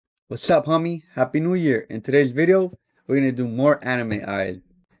What's up, homie? Happy New Year. In today's video, we're going to do more anime eyes.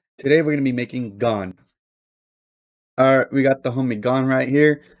 Today, we're going to be making Gon. Alright, we got the homie Gon right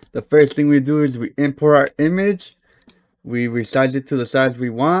here. The first thing we do is we import our image. We resize it to the size we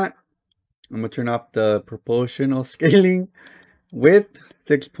want. I'm going to turn off the proportional scaling. Width,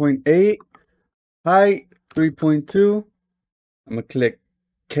 6.8. Height, 3.2. I'm going to click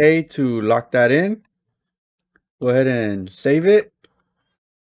K to lock that in. Go ahead and save it.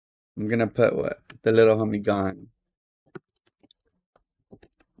 I'm going to put what? The little homie Gon.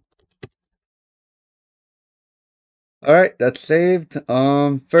 Alright, that's saved.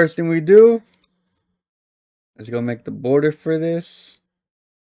 First thing we do, let's go make the border for this.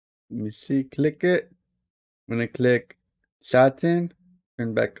 Let me see, click it. I'm gonna click satin,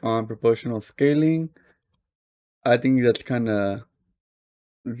 turn back on proportional scaling. I think that's kinda,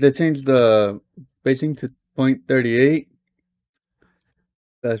 they changed the spacing to 0.38.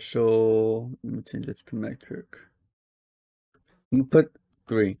 Special, let me change this to metric. I'm gonna put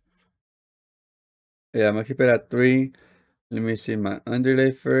 3. Yeah, I'm gonna keep it at 3. Let me see my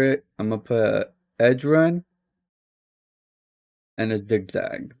underlay for it. I'm gonna put edge run and a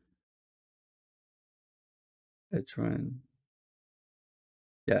zigzag. Edge run.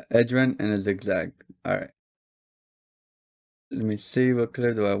 Yeah, edge run and a zigzag. Alright. Let me see, what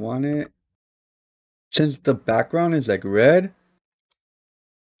color do I want it? Since the background is like red,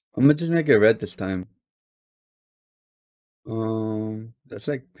 I'm gonna just make it red this time. That's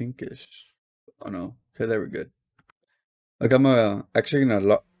like pinkish. Oh no. Okay, there we're good. Okay, I'm actually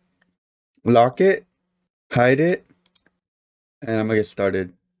gonna lock it, hide it, and I'm gonna get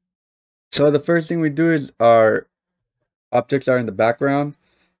started. So the first thing we do is our objects are in the background.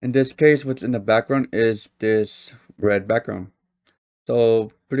 In this case, what's in the background is this red background.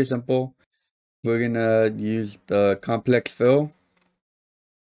 So pretty simple. We're gonna use the complex fill.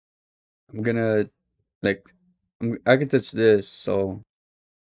 I'm gonna I can touch this, so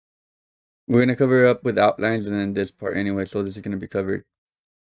we're gonna cover it up with outlines and then this part anyway, so this is gonna be covered.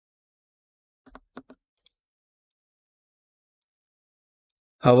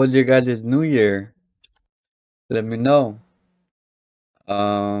 How was your guys' New Year? Let me know.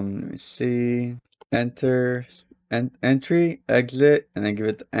 Let me see. Enter entry, exit, and then give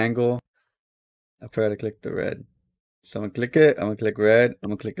it the angle. I forgot to click the red. So I'm gonna click it, I'm gonna click red, I'm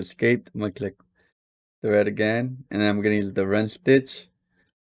gonna click escape, I'm gonna click the red again, and then I'm gonna use the run stitch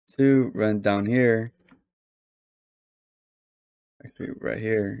to run down here. Actually right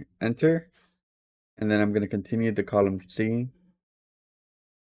here. Enter. And then I'm gonna continue the column C.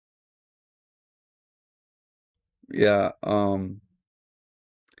 Yeah,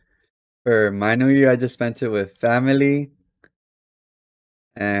 for my New Year I just spent it with family,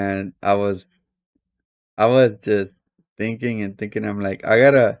 and I was just thinking and thinking, I'm like, I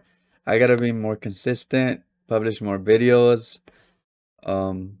gotta be more consistent, publish more videos,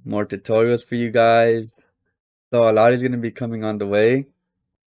 more tutorials for you guys. So a lot is gonna be coming on the way.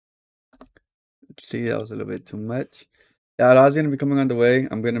 Let's see, that was a little bit too much. Yeah, a lot is gonna be coming on the way.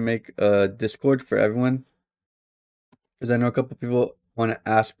 I'm gonna make a Discord for everyone, because I know a couple people want to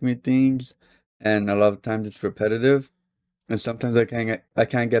ask me things, and a lot of times it's repetitive, and sometimes I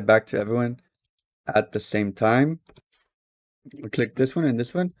can't get back to everyone at the same time. I'll click this one and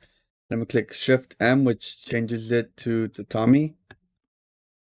this one. Then we click Shift M, which changes it to Tommy.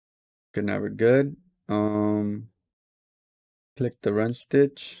 Okay, now we're good. Click the run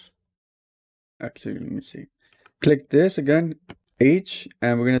stitch. Actually, let me see. Click this again, H,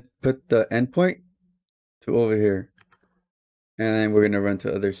 and we're gonna put the endpoint to over here. And then we're gonna run to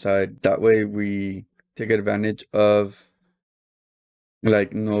the other side. That way we take advantage of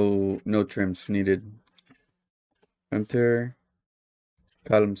like no trims needed. Enter.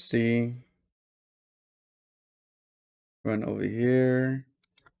 Column C. Run over here.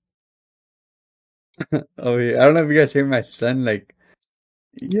 Over here. I don't know if you guys hear my son like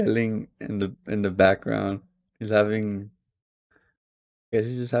yelling in the background. He's having, I guess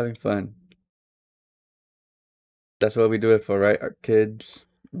he's just having fun. That's what we do it for, right? Our kids.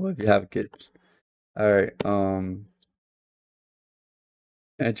 Well, if you have kids. Alright,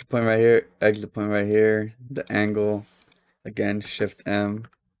 entry point right here, exit point right here, the angle. Again, Shift M.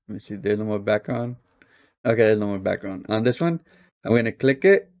 Let me see, there's no more background. Okay, there's no more background. On this one, I'm gonna click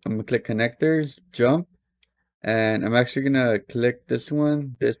it. I'm gonna click connectors, jump, and I'm actually gonna click this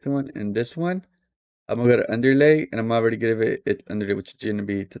one, and this one. I'm gonna go to underlay, and I'm already give it underlay, which is gonna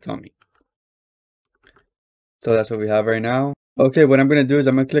be Tatami. So that's what we have right now. Okay, what I'm gonna do is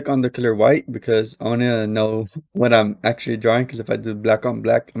I'm gonna click on the color white because I wanna know what I'm actually drawing. Because if I do black on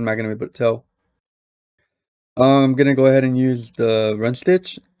black, I'm not gonna be able to tell. I'm gonna go ahead and use the run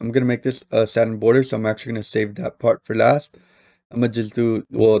stitch. I'm gonna make this a satin border, so I'm actually gonna save that part for last. I'm gonna just do,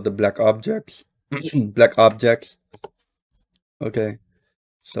 well, the black objects. Black objects. Okay,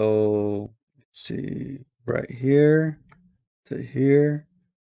 so let's see, right here to here,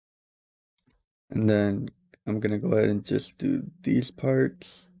 and then I'm gonna go ahead and just do these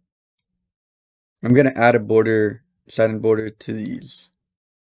parts. I'm gonna add a border, satin border to these.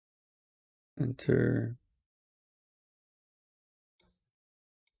 Enter.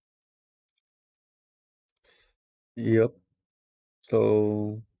 Yep.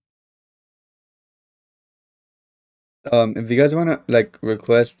 So, if you guys wanna like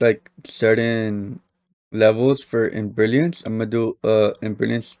request like certain levels for in Brilliance, I'm gonna do in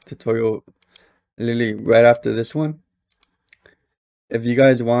Brilliance tutorial literally right after this one. If you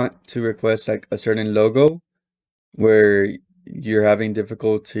guys want to request like a certain logo where you're having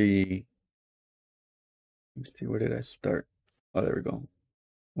difficulty, let's see, where did I start? Oh, there we go.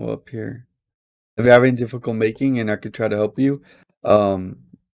 Well, up here. If you're having difficult making and I could try to help you, um,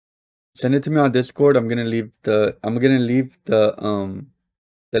 send it to me on Discord. I'm gonna leave the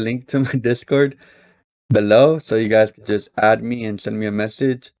link to my Discord below, so you guys can just add me and send me a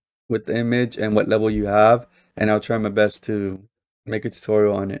message with the image and what level you have, and I'll try my best to make a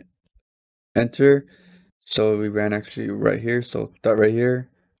tutorial on it. Enter. So we ran actually right here, so start right here,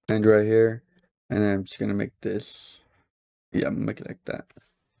 end right here, and then I'm just gonna make this, yeah, I'm gonna make it like that.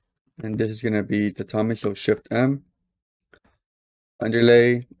 And this is gonna be tatami, so Shift M,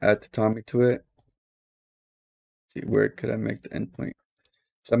 underlay, add tatami to it. See, where could I make the endpoint?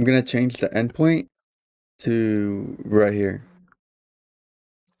 So I'm gonna change the endpoint to right here.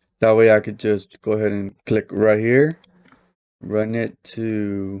 That way I could just go ahead and click right here, run it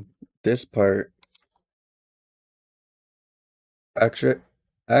to this part.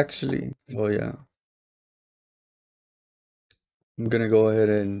 Actually, oh yeah. I'm gonna go ahead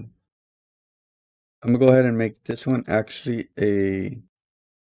and make this one actually a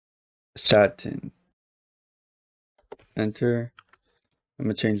satin. Enter. I'm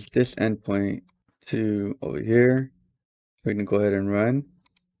gonna change this endpoint to over here. We're gonna go ahead and run.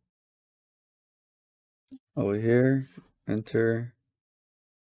 Over here, enter.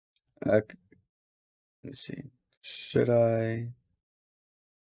 Let me see. Should I?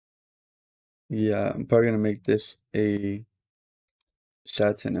 Yeah, I'm probably gonna make this a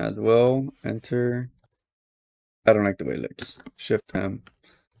satin as well. Enter. I don't like the way it looks. Shift M.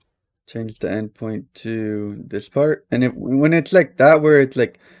 Change the endpoint to this part. And when it's like that, where it's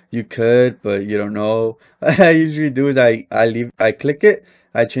like you could, but you don't know, what I usually do is I click it,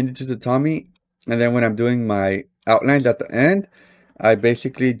 I change it to the Tommy, and then when I'm doing my outlines at the end, I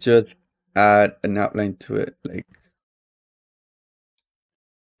basically just add an outline to it. Like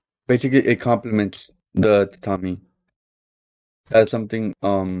basically it complements the tatami. That's something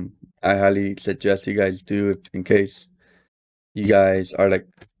I highly suggest you guys do in case you guys are like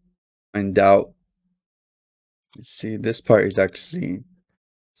in doubt. See, this part is actually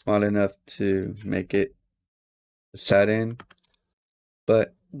small enough to make it satin,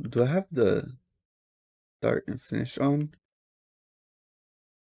 but do I have the start and finish on?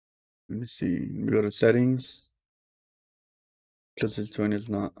 Let me see. We go to settings. Closest joint is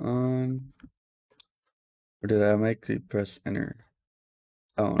not on. Or did I make it press enter?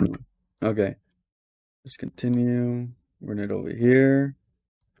 I don't know. Okay. Let's continue. Run it over here.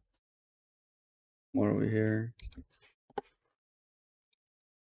 More over here. Let's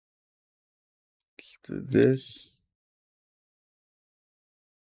do this.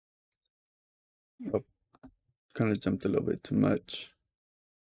 Oh, kind of jumped a little bit too much.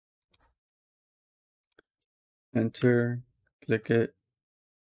 Enter. Click it.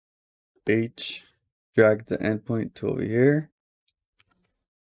 H. Drag the endpoint to over here.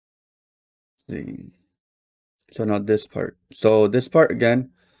 See. So not this part. So this part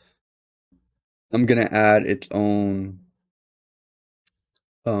again, I'm gonna add its own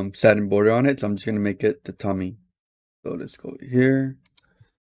satin border on it. So I'm just gonna make it the tummy. So let's go here.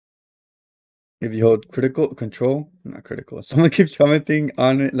 If you hold control, not critical. Someone keeps commenting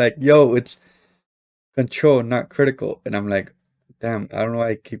on it like, yo, it's control, not critical. And I'm like, damn, I don't know why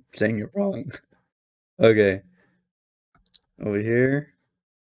I keep saying it wrong. Okay. Over here.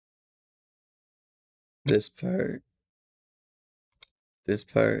 This part. This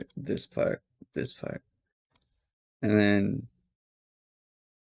part. This part. This part. And then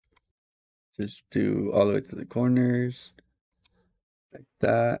just do all the way to the corners. Like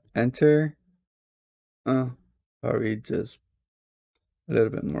that. Enter. Probably just a little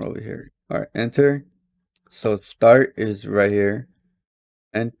bit more over here. All right, enter. So start is right here.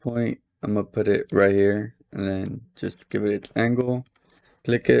 Endpoint, I'm gonna put it right here. and then just give it its angle.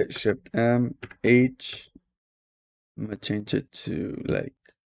 Click it, Shift M, H. I'm gonna change it to like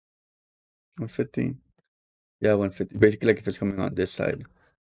 150. Yeah, 150. Basically, like if it's coming on this side.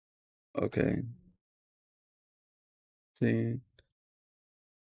 Okay. See?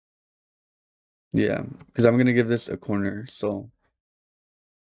 Yeah, because I'm gonna give this a corner. So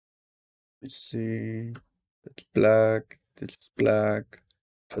let's see. It's black. This is black.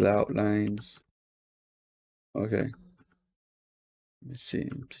 For the outlines. Okay. Let's see.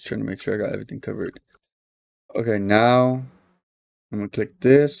 I'm just trying to make sure I got everything covered. Okay, now I'm gonna click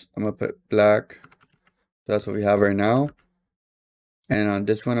this. I'm gonna put black. That's what we have right now. And on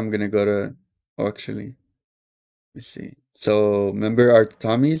this one, I'm gonna go to. Oh, actually, let me see. So remember our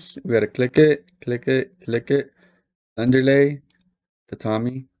tatamis? We gotta click it, click it, click it. Underlay,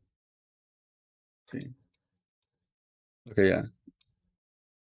 tatami. See. Okay, yeah.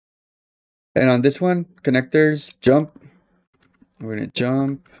 And on this one, connectors, jump. We're gonna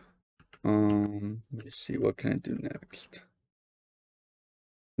jump. Let me see, what can I do next?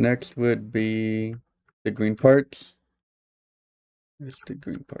 Next would be the green parts. Where's the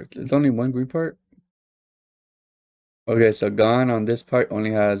green part? There's only one green part. Okay, so gone on this part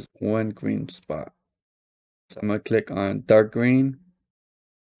only has one green spot. So I'm gonna click on dark green.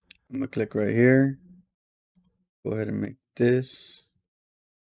 I'm gonna click right here. Go ahead and make this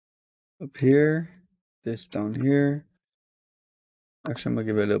up here, this down here. Actually, I'm gonna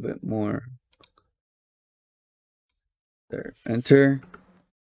give it a little bit more. There, enter.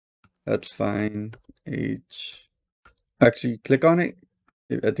 That's fine. H. Actually, click on it.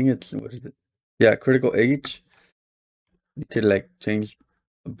 I think it's, what is it? Yeah, critical H. You could like change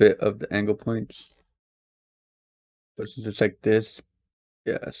a bit of the angle points. But since it's like this,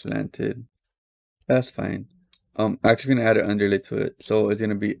 yeah, slanted. That's fine. Actually gonna add an underlay to it. So it's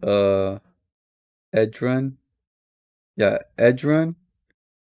gonna be edge run. Yeah, edge run.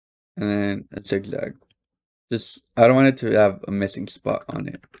 And then a zigzag. Just, I don't want it to have a missing spot on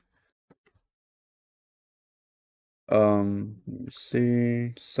it. Let me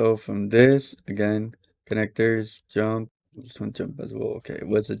see. So from this, again, connectors, jump. This one jump as well. Okay,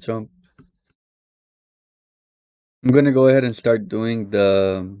 what's a jump? I'm gonna go ahead and start doing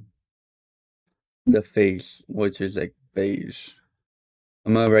the face, which is like beige.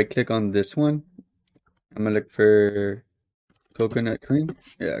 I'm gonna right click on this one. I'm gonna look for coconut cream.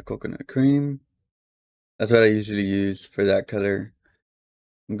 Yeah, coconut cream. That's what I usually use for that color.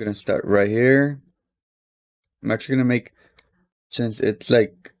 I'm gonna start right here. I'm actually gonna make, since it's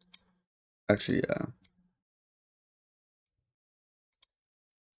like, actually, yeah.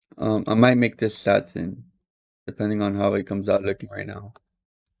 I might make this satin, depending on how it comes out looking right now.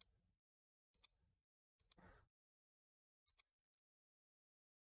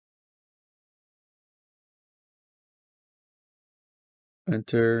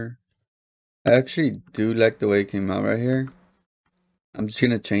 Enter. I actually do like the way it came out right here. I'm just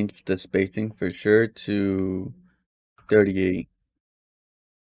gonna change the spacing for sure to 38.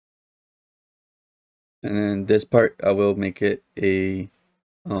 And then this part, I will make it a,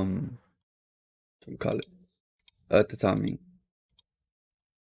 what do we call it? A tatami.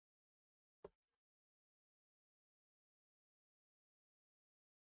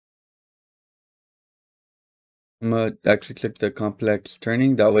 I'm gonna actually click the complex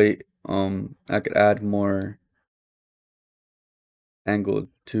turning. That way, I could add more angle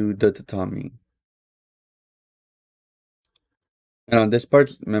to the tatami. And on this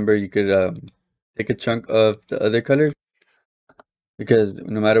part, remember, you could take a chunk of the other colors, because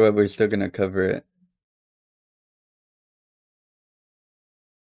no matter what, we're still gonna cover it.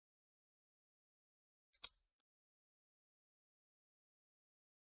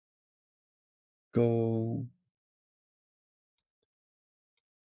 Go.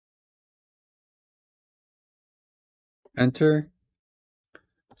 Enter.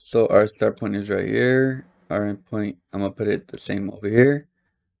 So our start point is right here. Our end point, I'm gonna put it the same over here.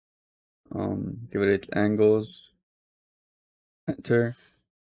 Give it its angles. Enter.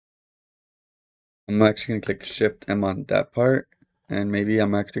 I'm actually gonna click Shift M on that part, and maybe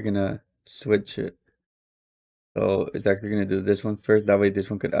I'm actually gonna switch it. So it's actually gonna do this one first. That way, this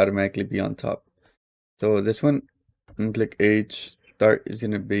one could automatically be on top. So this one, I'm gonna click H. Start is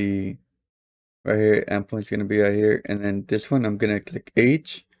gonna be right here. End point is gonna be right here, and then this one, I'm gonna click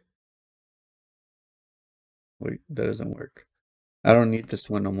H. Wait, that doesn't work. I don't need this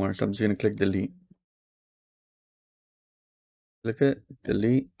one no more, so I'm just gonna click delete. Click it,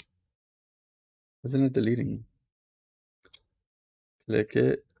 delete. Isn't it deleting? Click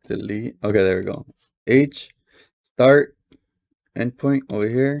it, delete. Okay, there we go. H, start, endpoint over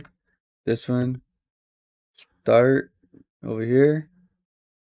here. This one, start over here,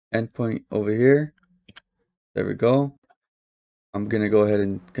 endpoint over here. There we go. I'm gonna go ahead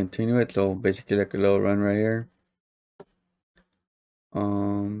and continue it. So basically like a little run right here.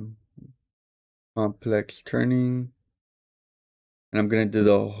 Complex turning. And I'm gonna do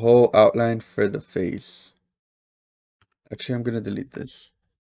the whole outline for the face. Actually, I'm gonna delete this.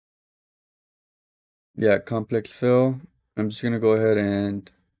 Yeah, complex fill. I'm just gonna go ahead and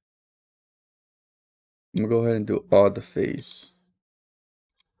do all the face.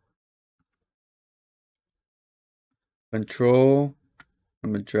 Control.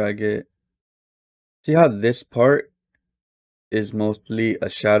 I'm gonna drag it. See how this part is mostly a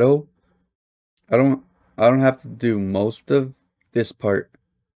shadow? I don't have to do most of this part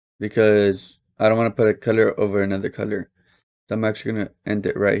because I don't want to put a color over another color. So I'm actually gonna end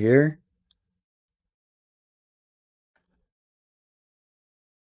it right here.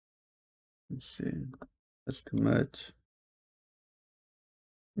 Let's see. That's too much.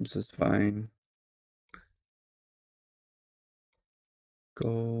 This is fine.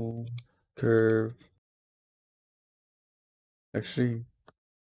 Go curve. Actually,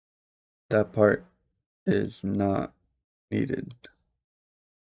 that part is not needed.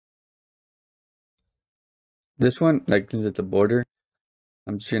 This one, like since it's a border,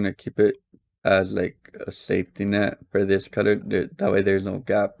 I'm just gonna keep it as like a safety net for this color. That way there's no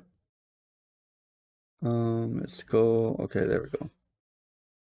gap. Let's go. Okay, there we go.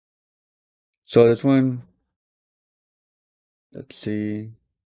 So this one, let's see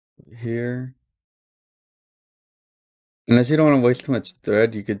here. Unless you don't want to waste too much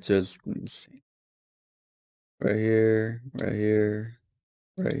thread, you could just, let me see. Right here, right here,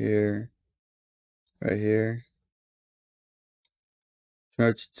 right here, right here.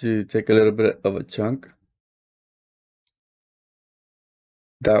 Try to take a little bit of a chunk.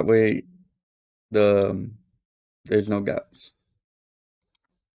 That way, there's no gaps.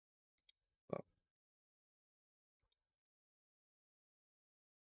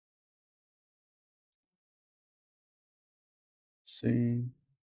 See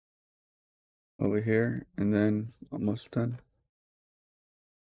over here, and then almost done.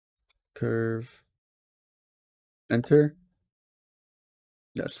 Curve, enter.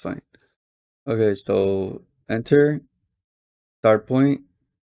 That's fine. Okay, so enter, start point,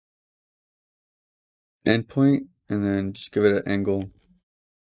 end point, and then just give it an angle.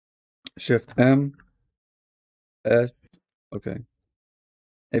 Shift M, S. Okay.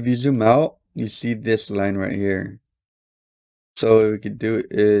 If you zoom out, you see this line right here. So what we could do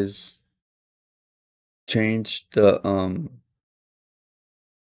is change the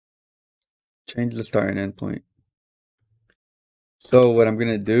start and end point. So what I'm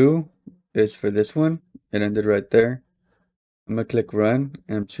gonna do is for this one, it ended right there. I'm gonna click run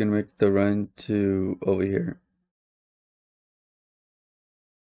and I'm just gonna make the run to over here.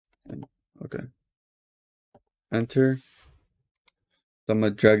 Okay. Enter. So I'm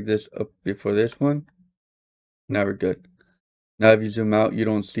gonna drag this up before this one. Now we're good. Now if you zoom out, you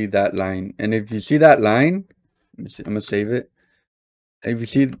don't see that line. And if you see that line, let me see, I'm gonna save it. If you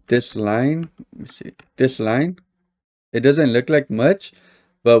see this line, let me see, this line, it doesn't look like much,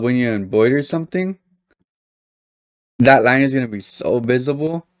 but when you embroider something, that line is gonna be so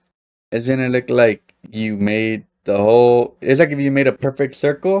visible. It's gonna look like you made the whole, it's like if you made a perfect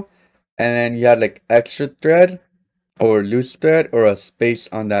circle and then you had like extra thread or loose thread or a space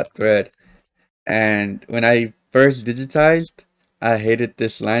on that thread. And when I first digitized, I hated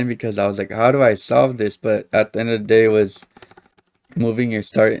this line because I was like, how do I solve this? But at the end of the day, it was moving your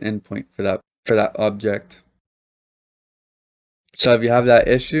start and end point for that object. So if you have that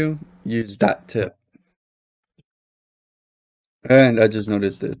issue, use that tip. And I just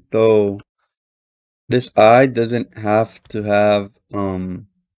noticed it. So this eye doesn't have to have the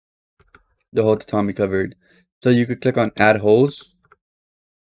whole tatami covered. So you could click on add holes.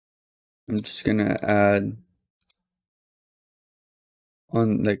 I'm just gonna add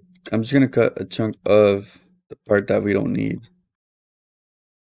on, like, I'm just gonna cut a chunk of the part that we don't need.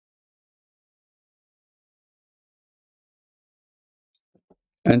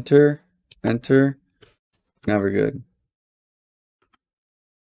 Enter, enter. Now we're good.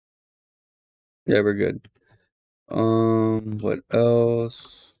 Yeah, we're good. What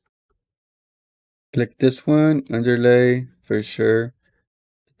else? Click this one, underlay for sure.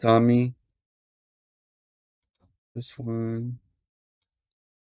 Tatami. This one.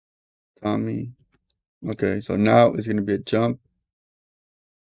 Tommy. Okay, so now it's gonna be a jump.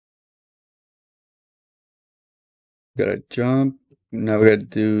 Gotta jump. Now we gotta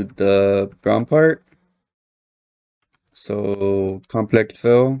do the brown part. So complex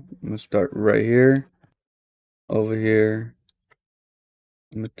fill. I'm gonna start right here. over here,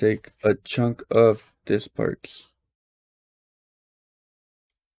 I'm gonna take a chunk of this part.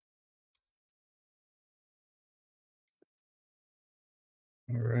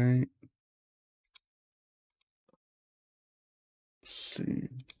 All right. Let's see.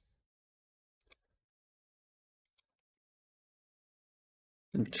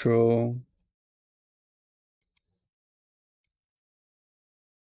 Control.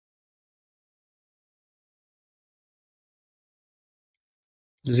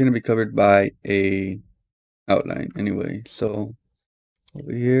 This is gonna be covered by a outline anyway. So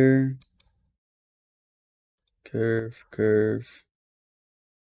over here, curve, curve,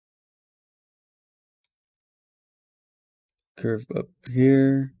 curve up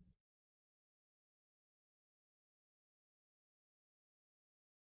here.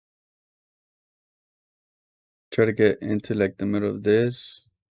 Try to get into like the middle of this.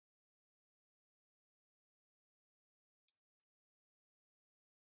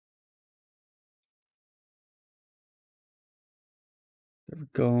 There we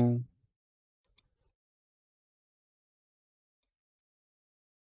go.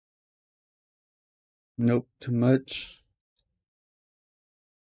 Nope, too much.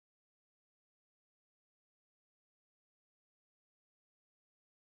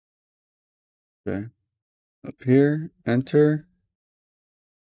 Okay. Up here, enter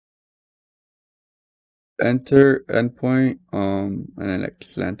endpoint, and then like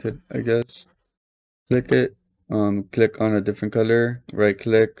slanted, I guess. Click it, click on a different color, right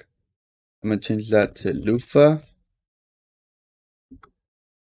click. I'm gonna change that to loofah.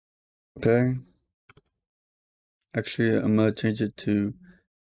 Okay. Actually, I'm gonna change it to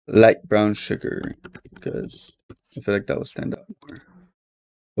light brown sugar because I feel like that will stand out more.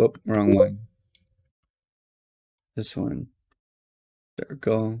 Oh, wrong one. This one. There we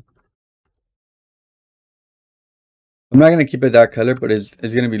go. I'm not gonna keep it that color, but it's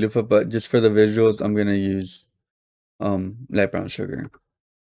gonna be loofah, but just for the visuals, I'm gonna use light brown sugar.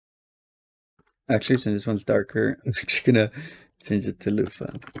 Actually, since this one's darker, I'm just gonna change it to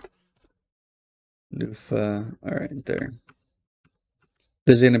loofah. Loofah, alright, there.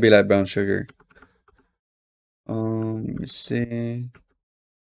 This is gonna be light brown sugar. Let me see.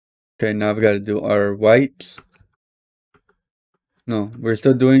 Okay, now we gotta do our whites. No, we're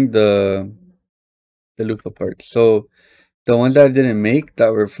still doing the loofah part. So the ones that I didn't make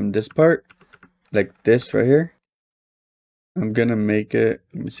that were from this part, like this right here, I'm gonna make it.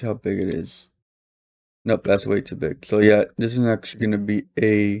 Let me see how big it is. Nope, that's way too big. So yeah, this is actually gonna be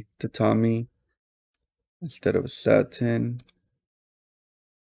a tatami instead of a satin.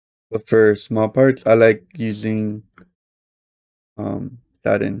 But for small parts, I like using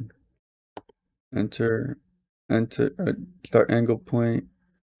satin. Enter, start angle point.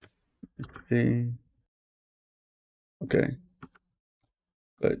 See. Okay,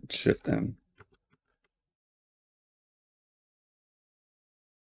 but shift them.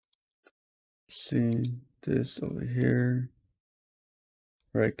 See this over here.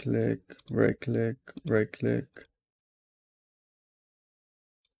 Right click, right click, right click.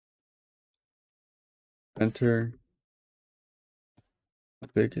 Enter. How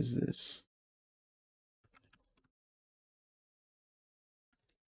big is this?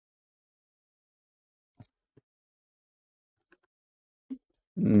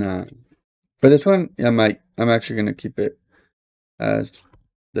 Nah. For this one, I'm actually gonna keep it as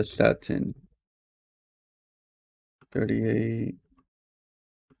the satin. 38.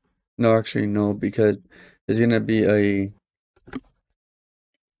 No, actually no, because there's gonna be a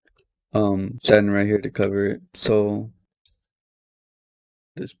satin right here to cover it. So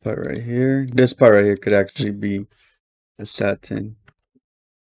this part right here could actually be a satin.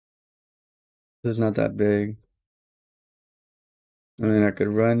 It's not that big. And then I could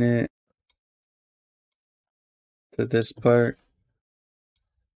run it to this part.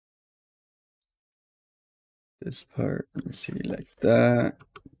 This part, let me see, like that.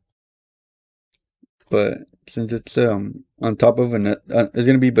 But since it's on top of it's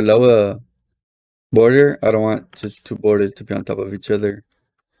gonna be below a border. I don't want just two borders to be on top of each other.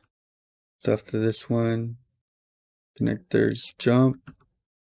 So after this one, connectors jump,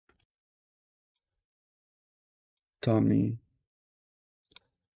 Tommy.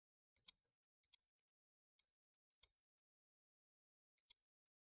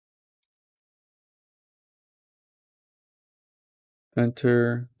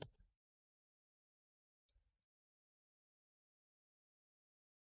 Enter.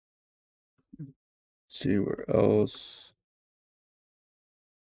 See where else.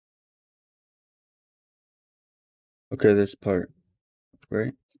 Okay, this part,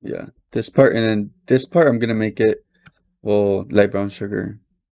 right? Yeah, this part, and then this part I'm gonna make it, well, light brown sugar.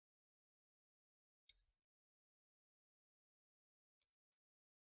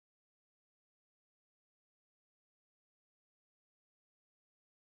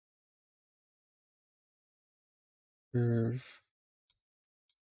 Curve.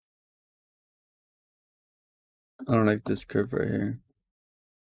 I don't like this curve right here.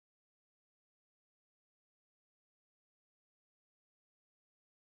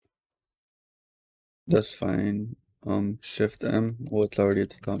 That's fine. Shift M. Well, it's already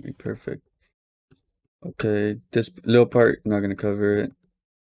at the top. Perfect. Okay, this little part, not gonna cover it.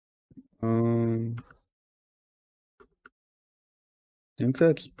 I think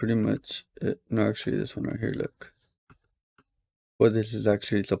that's pretty much it. No, actually, this one right here, look. Well, this is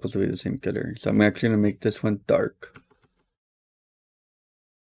actually supposed to be the same color. So I'm actually gonna make this one dark.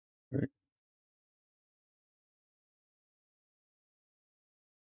 Right?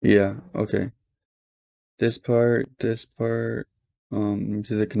 Yeah, okay. This part, to the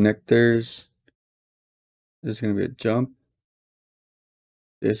connectors. This is gonna be a jump.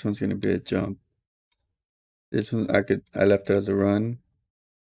 This one's gonna be a jump. This one I left it as a run.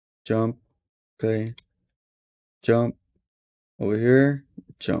 Jump, okay. Jump over here,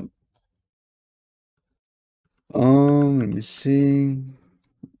 jump. Let me see.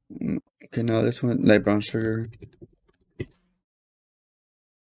 Okay, now this one, light brown sugar.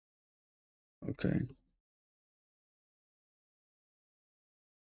 Okay.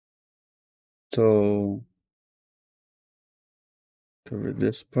 So cover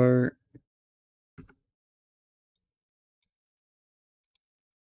this part.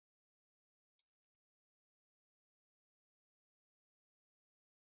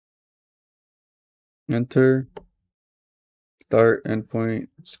 Enter. Start endpoint.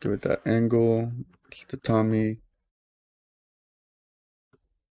 Let's give it that angle. It's the Tommy.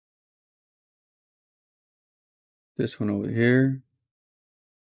 This one over here.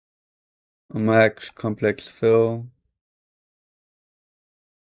 A max complex fill.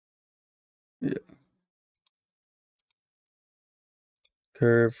 Yeah.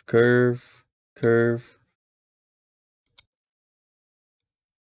 Curve, curve, curve.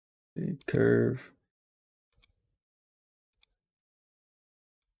 Curve.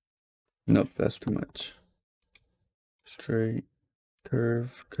 Nope, that's too much. Straight.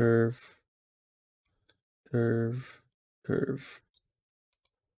 Curve, curve, curve, curve.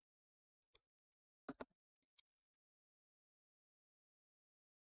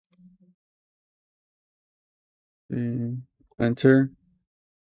 Enter.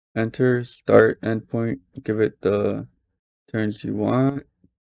 Enter. Start endpoint. Give it the turns you want.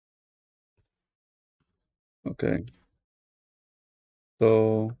 Okay.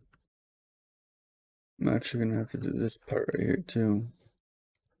 So I'm actually gonna have to do this part right here too.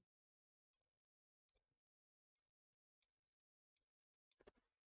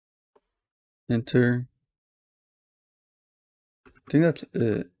 Enter. I think that's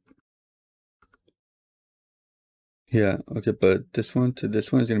it. Yeah, okay, but this one to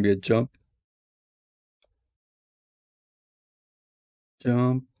this one is gonna be a jump.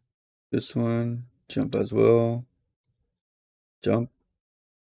 Jump. This one, jump as well. Jump.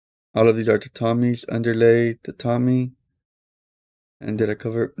 All of these are tatamis. Underlay, tatami. And did I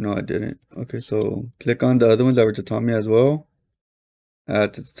cover? No, I didn't. Okay, so click on the other ones that were tatami as well.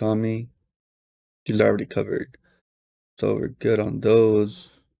 Add to tatami. These are already covered. So we're good on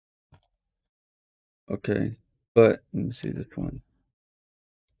those. Okay, but let me see this one.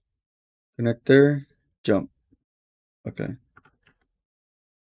 Connector, jump. Okay.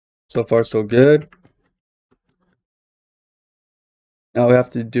 So far, so good. Now we have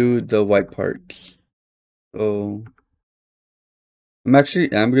to do the white part. So I'm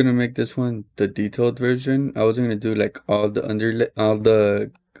gonna make this one the detailed version. I wasn't gonna do like all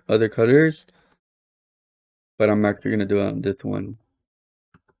the other colors, but I'm actually gonna do it on this one.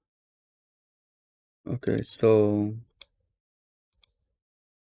 Okay, so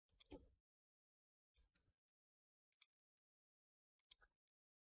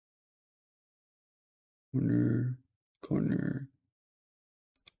corner, corner.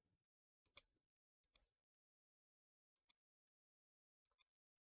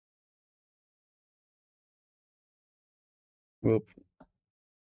 Whoop.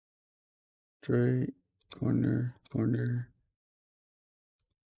 Straight, corner, corner.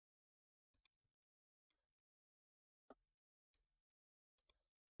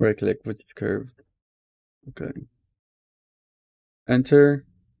 Right click, which is curved. Okay. Enter,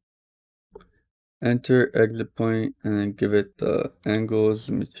 enter, exit point, and then give it the angles.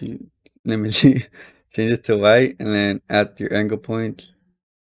 Let me see. Change it to white, and then add your angle points.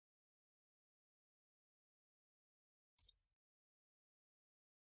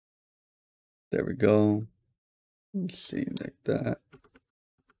 There we go. Let's see, like that.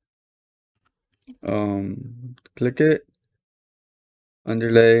 Click it,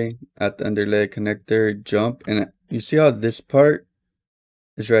 underlay, at the underlay connector, jump, and you see how this part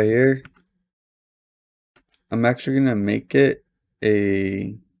is right here? I'm actually gonna make it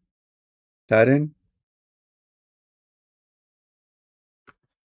a pattern.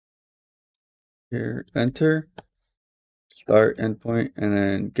 Here, enter, start endpoint, and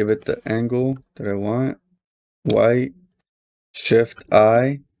then give it the angle that I want. White, shift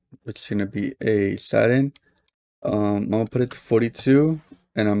I, which is gonna be a satin. I'm gonna put it to 42,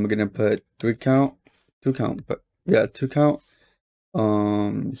 and I'm gonna put 3 count, 2 count, but yeah, 2 count.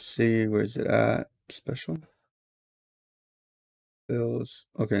 Let's see, where's it at? Special bills.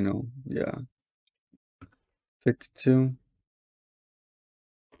 Okay, no, yeah, 52,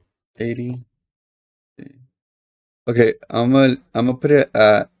 80. Okay, I'm gonna put it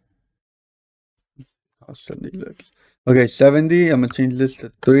at how 70 looks. Okay, 70. I'm gonna change this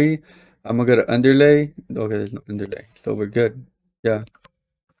to 3. I'm gonna go to underlay. Okay, there's no underlay, so we're good. Yeah,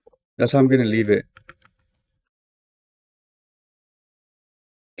 that's how I'm gonna leave it.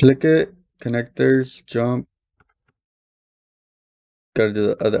 Click it, connectors, jump. Gotta do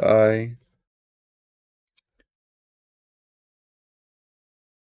the other eye.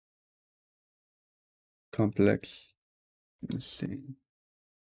 Complex. Let's see.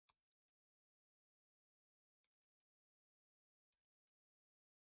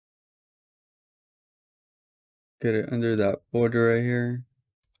 Get it under that border right here.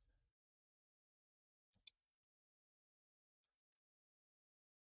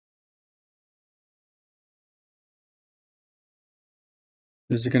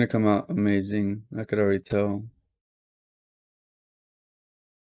 This is gonna come out amazing. I could already tell.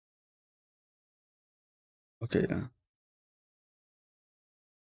 Okay, yeah.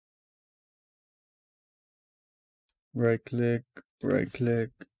 Right click, right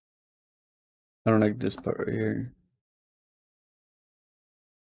click. I don't like this part right here.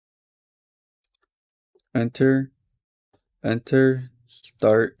 Enter, enter,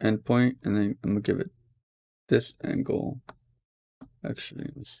 start endpoint, and then I'm gonna give it this angle. Actually,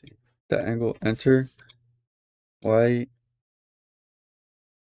 let me see. That angle, enter, white,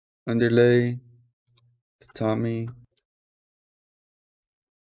 underlay, Tommy.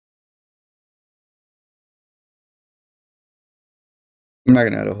 I'm not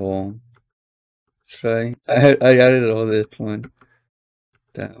gonna add a hole. Should I? I added a hole this one.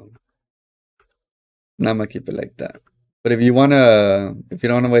 Down. Now I'm gonna keep it like that. But if you don't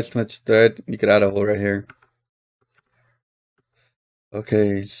wanna waste much thread, you could add a hole right here.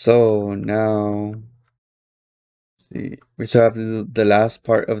 Okay, so now see, we still have to do the last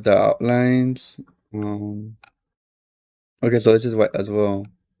part of the outlines. Okay, so this is white as well.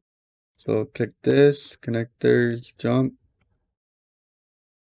 So click this, connectors, jump,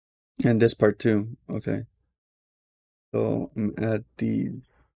 and this part too. Okay. So I'm gonna add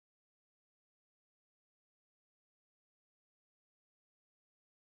these.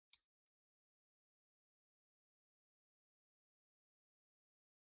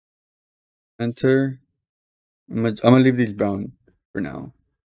 Enter. I'm gonna leave these brown for now.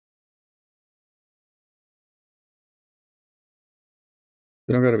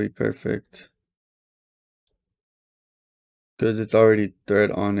 They don't gotta be perfect. Because it's already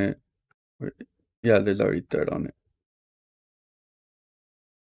thread on it. Yeah, there's already thread on it.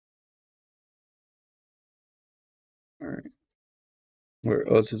 Alright. Where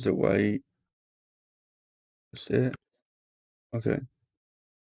else is it white? That's it. Okay.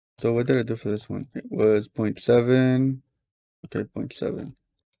 So what did I do for this one? It was 0.7. Okay, 0.7.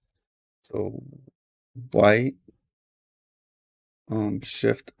 So white.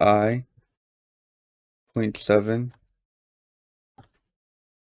 Shift I. 0.7.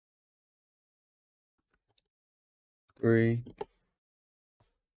 Three.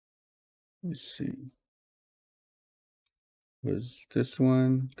 Let's see. Was this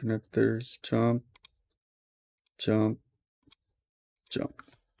one? Connectors. Jump. Jump. Jump.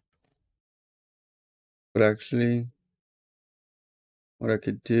 But actually, what I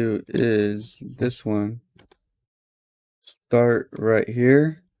could do is this one. Start right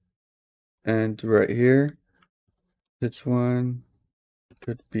here. And right here. This one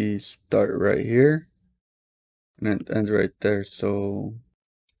could be start right here. And then end right there. So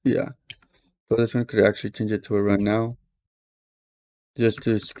yeah. So this one could actually change it to a run now. Just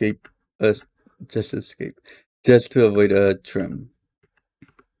to escape just to avoid a trim.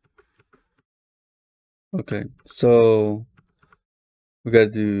 Okay, so we gotta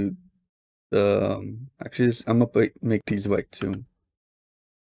do the actually I'm gonna make these white too.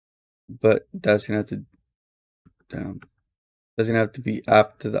 but that's gonna have to doesn't have to be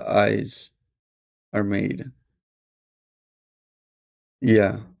after the eyes are made.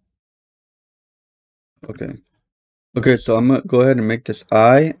 Yeah. Okay. Okay, so I'm gonna go ahead and make this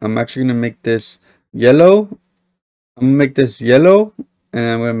eye. I'm actually gonna make this yellow. I'm gonna make this yellow, and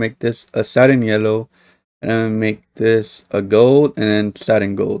I'm gonna make this a satin yellow, and I'm gonna make this a gold and then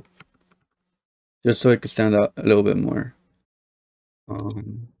satin gold, just so it can stand out a little bit more.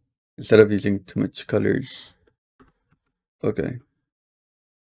 Um, Instead of using too much colors. Okay,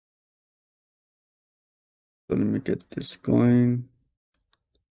 so let me get this going.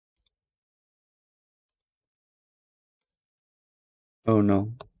 Oh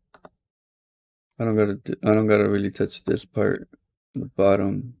no, I don't gotta really touch this part, the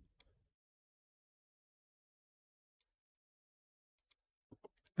bottom.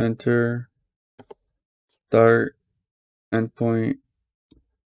 Enter, start, endpoint,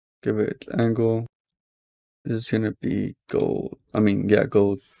 give it its angle. This is gonna be gold. I mean, yeah,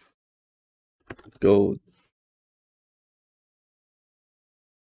 gold, gold,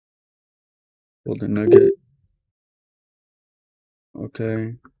 golden nugget.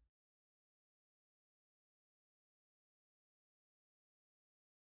 Okay.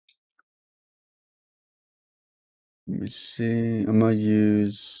 Let me see. I'm gonna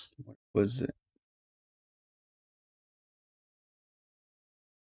use, what was it?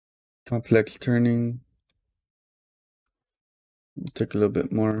 Complex turning. Take a little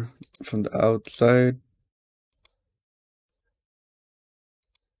bit more from the outside.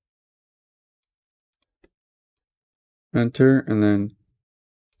 Enter, and then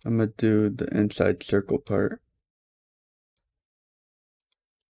I'm gonna do the inside circle part.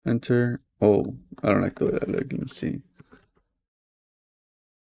 Enter. Oh, I don't like the way that looks. Let me see.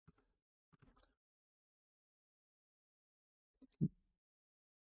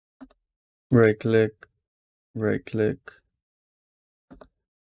 Right click, right click.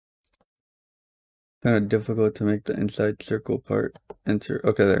 Kind of difficult to make the inside circle part. Enter.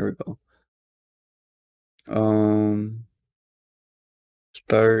 Okay, there we go.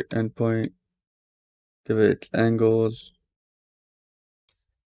 Start endpoint. Give it its angles.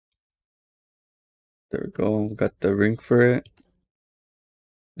 There we go. Got the ring for it.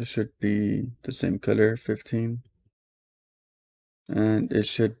 It should be the same color, 15. And it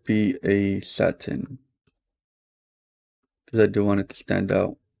should be a satin, because I do want it to stand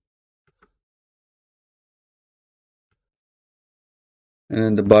out. And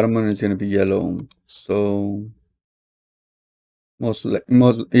then the bottom one is going to be yellow. So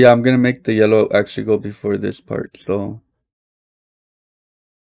yeah, I'm going to make the yellow actually go before this part. So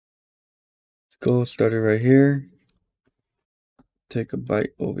let's go start it right here. Take a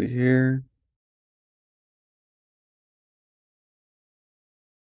bite over here.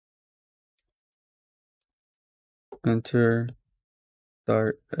 Enter,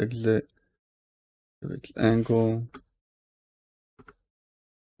 start, exit, its angle,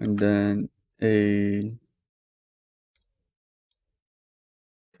 and then a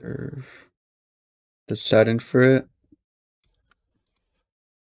curve. The satin for it.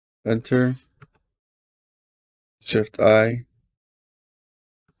 Enter, Shift I.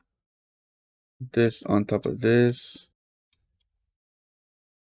 This on top of this.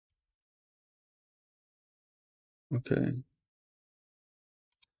 Okay.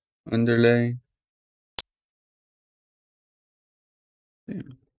 Underlay. Okay.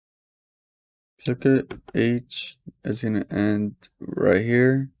 Click it. H is going to end right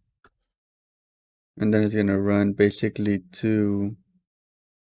here. And then it's going to run basically to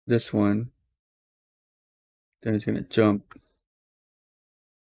this one. Then it's going to jump.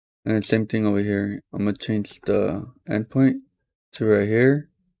 And then same thing over here. I'm going to change the endpoint to right here.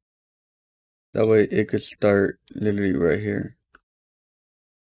 That way it could start literally right here.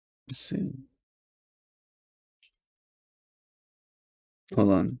 Let's see. Hold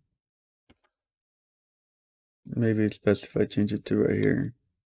on. Maybe it's best if I change it to right here.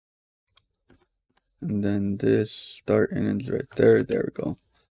 And then this start and ends right there. There we go.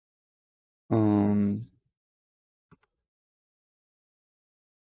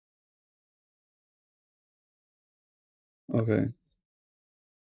 Okay.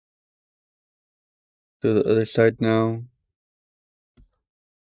 To the other side now.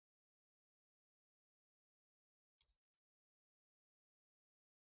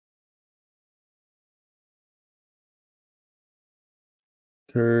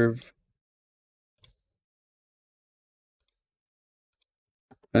 Curve.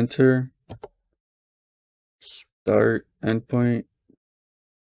 Enter. Start endpoint.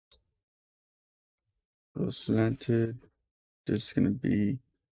 Go slanted. This is gonna be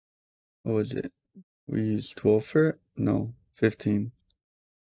What was it? We used 12 for it? No, 15.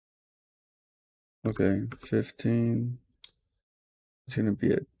 Okay, 15. It's gonna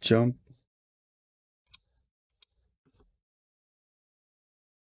be a jump.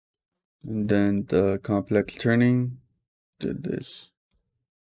 And then the complex turning did this.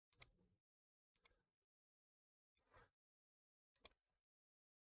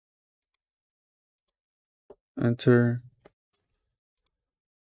 Enter.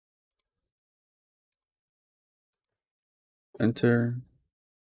 Enter.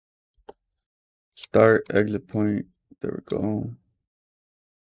 Start, exit point. There we go.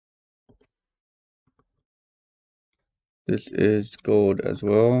 This is gold as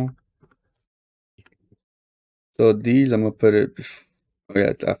well. So these I'm gonna put it before. Oh yeah,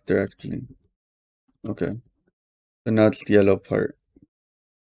 it's after actually. Okay. So now it's the yellow part.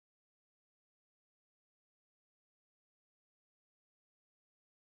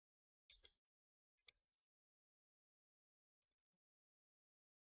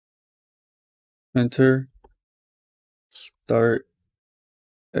 Enter. Start,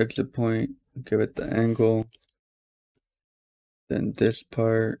 exit point. Give it the angle. Then this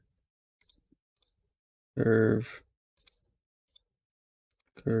part. Curve.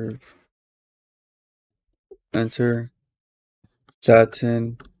 Curve. Enter.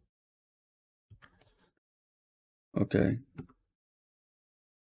 Satin. Okay.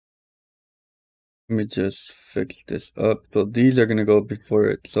 Let me just fix this up. So these are gonna go before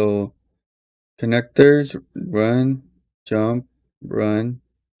it. So connectors, run, jump, run,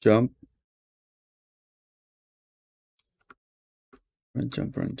 jump, run,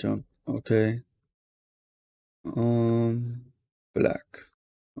 jump, run, jump. Okay. Black.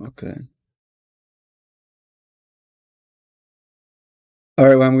 Okay. All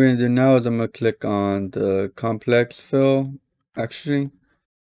right, what I'm going to do now is I'm going to click on the complex fill. Actually,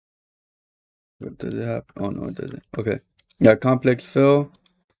 what does it have? Oh, no, it doesn't. Okay. Yeah, complex fill.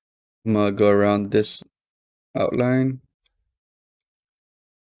 I'm going to go around this outline.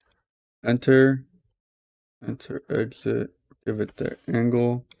 Enter. Enter, exit. Give it the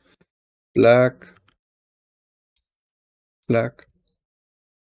angle. Black. Black.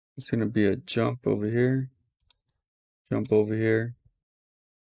 It's going to be a jump over here. Jump over here.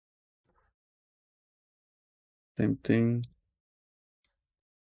 Same thing.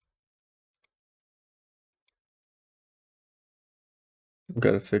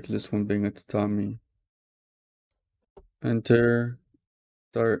 Gotta fix this one being at the Tommy. Enter.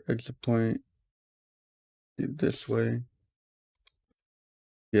 Start, exit point. Do this way.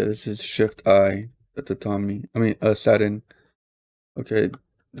 Yeah, this is Shift I at the Tommy. I mean, satin. Okay,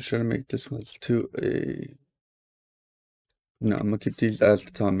 should I make this one to a... No, I'm gonna keep these as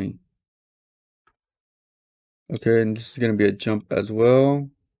the Tommy. Okay, and this is gonna be a jump as well.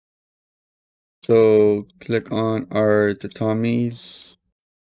 So click on our tatamis.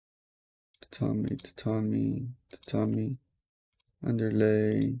 Tatami,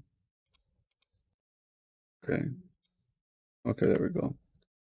 underlay. Okay. Okay, there we go.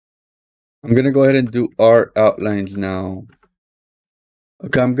 I'm gonna go ahead and do our outlines now.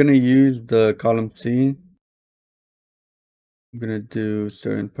 Okay, I'm gonna use the column C. I'm gonna do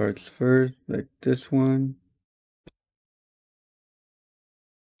certain parts first, like this one.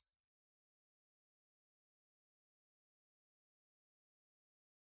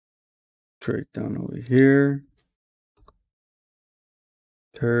 Straight down over here.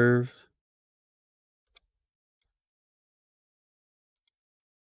 Curve.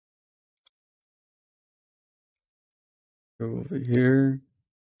 Go over here.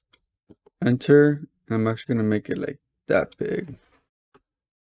 Enter. I'm actually gonna make it like that big.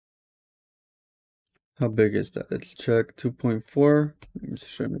 How big is that? Let's check. 2.4. Let me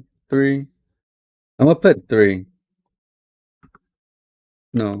show me 3. I'm gonna put 3.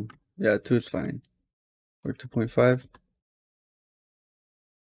 No. Yeah, 2 is fine. Or 2.5.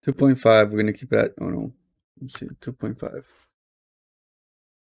 2.5. We're gonna keep it at, oh no. Let's see. 2.5.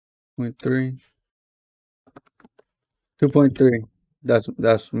 0.3. 2.3.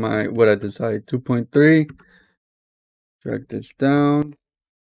 That's my what I decided. 2.3. Drag this down.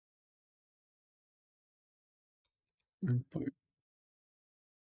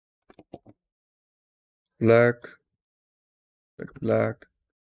 Black. Black.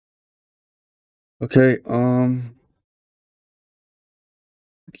 Okay, let's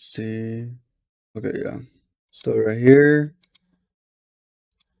see. Okay, yeah. So right here,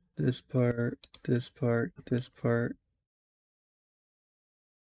 this part, this part, this part.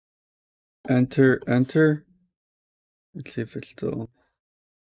 Enter, enter. Let's see if it's still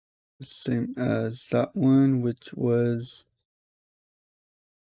the same as that one, which was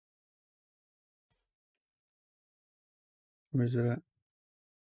Where's it at?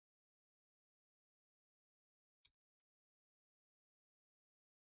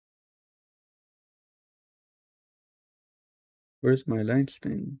 Where's my lines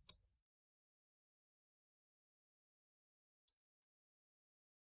thing?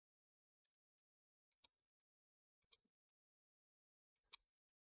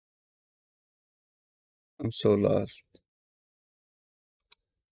 I'm so lost.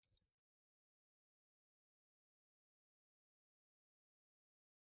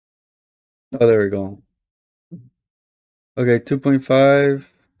 Oh, there we go. Okay, 2.5,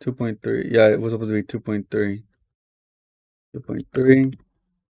 2.3. Yeah, it was supposed to be 2.3. 2.3.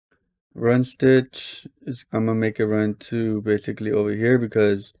 Run stitch is I'm gonna make it run to basically over here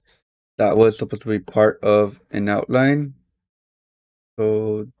because that was supposed to be part of an outline.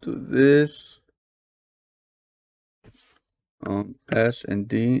 So do this, S and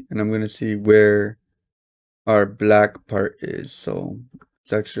D, and I'm gonna see where our black part is. So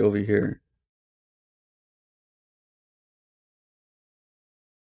it's actually over here.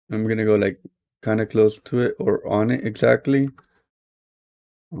 I'm gonna go like kind of close to it or on it exactly.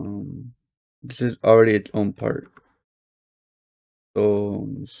 Um, this is already its own part. So let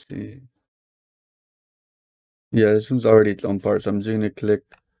me see. Yeah, this one's already its own part. So I'm just gonna click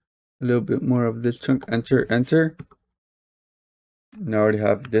a little bit more of this chunk, enter, enter. And I already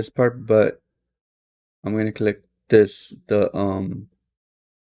have this part, but I'm gonna click this, the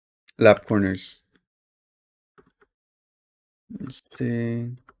lap corners. Let's see.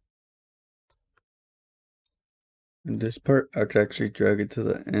 And this part, I could actually drag it to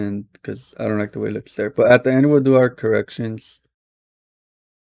the end because I don't like the way it looks there. But at the end, we'll do our corrections.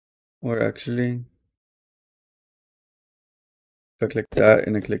 Or actually, if I click that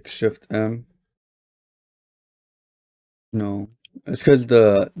and I click Shift M, no, it's because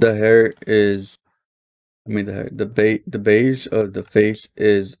the hair is, I mean the hair, the beige of the face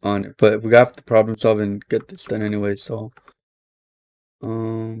is on it. But we have to problem solve and get this done anyway. So,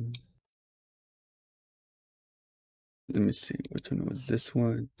 let me see which one was this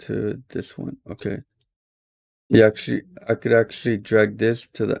one to this one. Okay. Yeah, actually, I could actually drag this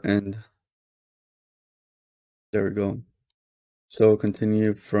to the end. There we go. So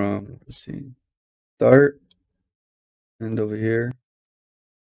continue from, let's see, start, and over here.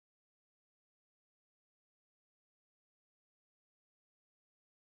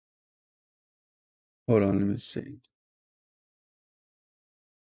 Hold on, let me see.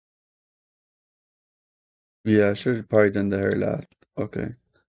 Yeah, I should have probably done the hair last. Okay.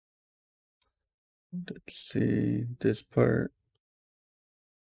 Let's see this part,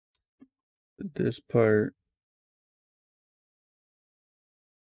 this part.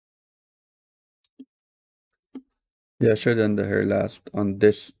 Yeah, I should have done the hair last on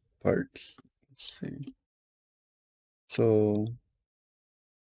this part. Let's see. So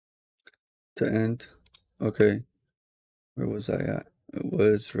to end. Okay. Where was I at? It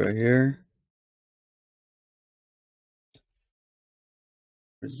was right here.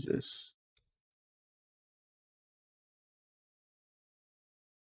 Where's this?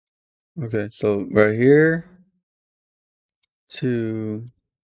 Okay, so right here to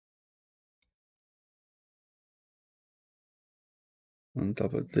on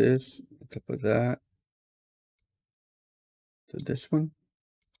top of this, on top of that, to this one.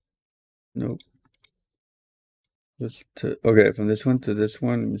 Nope. Just to okay, from this one to this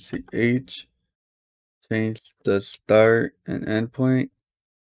one, let me see H. Change the start and end point.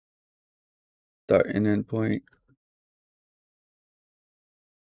 Start and end point.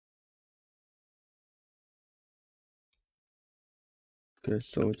 Okay,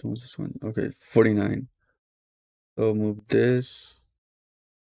 so which one was this one? Okay, 49. So move this,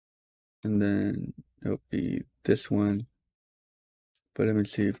 and then it'll be this one. But let me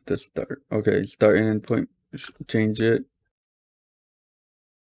see if the start. Okay, start and end point. Change it.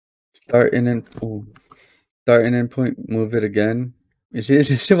 Start and end. Oh, start and end point. Move it again. You see,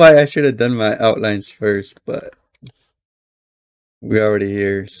 this is why I should have done my outlines first, but we're already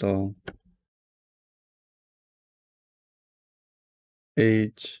here. So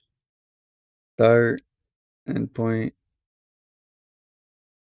H, start, end point.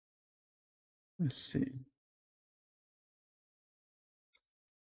 Let's see.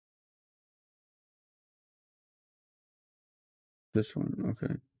 This one,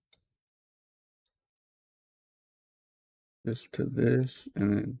 okay. This to this,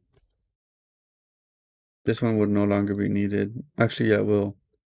 and then this one would no longer be needed. Actually, yeah, it will.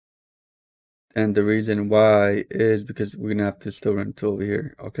 And the reason why is because we're gonna have to still run to over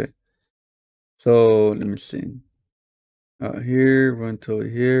here. Okay. So let me see. Here, run to over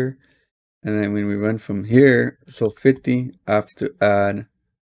here. And then when we run from here, so 50, I have to add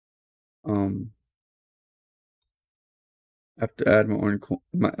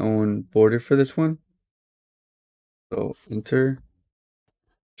my own border for this one. So enter,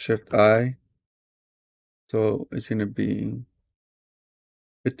 shift I. So it's gonna be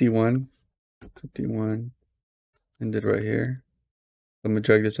 51, 51, and then right here. I'm gonna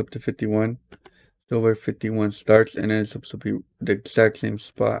drag this up to 51. So where 51 starts, and then it's supposed to be the exact same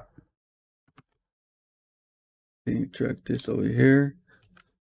spot. Then you drag this over here.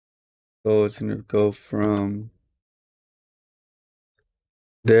 So it's gonna go from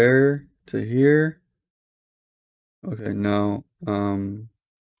there to here. Okay, now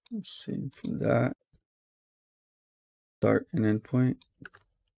let's see from that. Start and end point.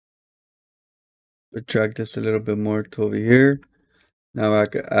 But drag this a little bit more to over here. Now I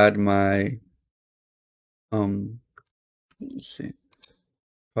could add my let's see,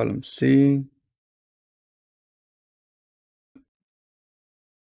 column C.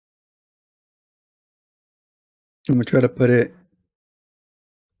 I'm gonna try to put it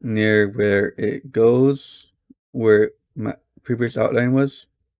near where it goes, where my previous outline was.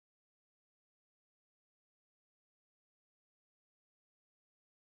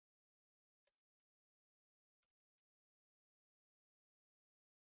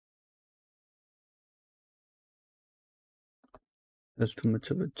 That's too much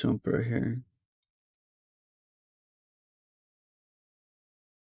of a jump right here.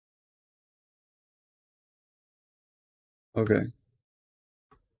 Okay.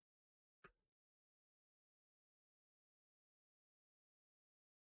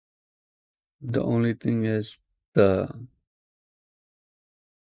 The only thing is the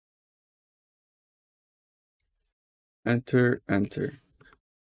enter.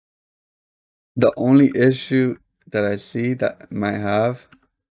 The only issue that I see that might have,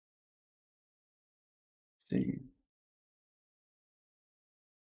 see,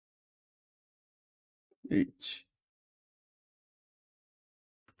 H,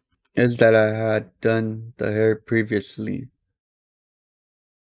 is that I had done the hair previously.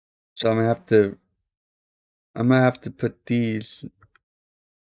 So I'm gonna have to put these,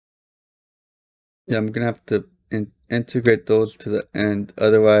 yeah, I'm gonna have to integrate those to the end.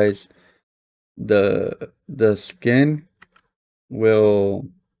 Otherwise, the skin will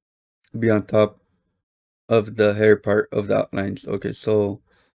be on top of the hair part of the outlines. Okay, so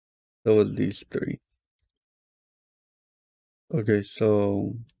with these three. Okay,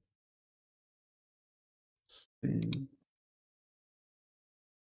 so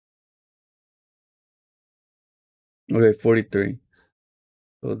okay, 43.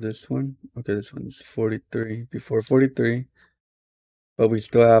 So this one, okay, this one's 43, before 43, but we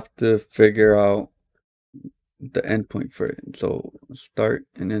still have to figure out the endpoint for it. So start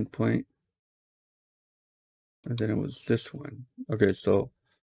and endpoint, and then it was this one. Okay, so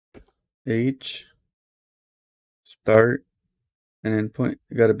H, start, and endpoint.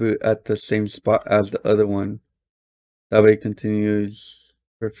 You gotta be at the same spot as the other one. That way it continues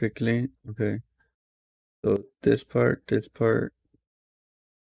perfectly. Okay, so this part, this part.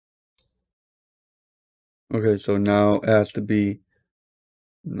 Okay, so now it has to be,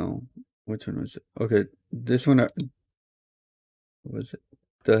 no, which one was it? Okay, this one, what was it?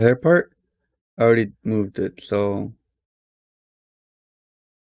 The hair part? I already moved it, so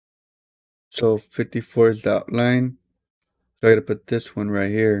 54 is the outline. So I gotta put this one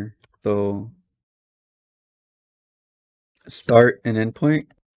right here. So start and end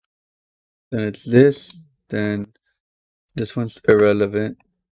point. Then it's this. Then this one's irrelevant.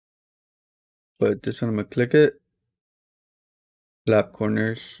 But this one I'm gonna click it. Lap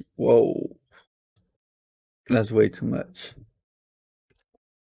corners. Whoa. That's way too much.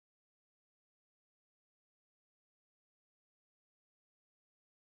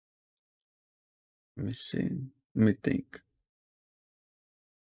 Let me see. Let me think.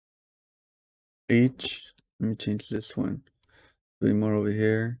 Each. Let me change this one. Three more over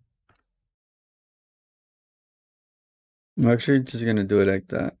here. I'm actually just gonna do it like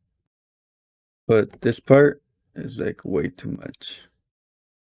that. But this part is like way too much.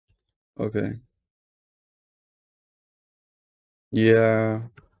 Okay. Yeah.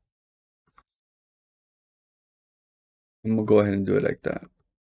 I'm gonna go ahead and do it like that.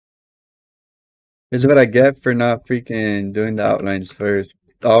 This is what I get for not freaking doing the outlines first.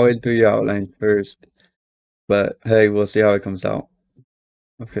 Always do your outlines first. But hey, we'll see how it comes out.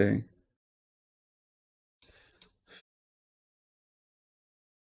 Okay.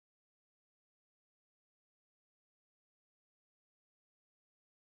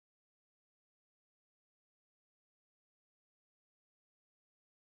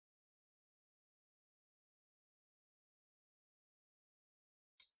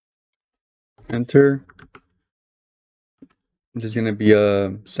 enter. This is gonna be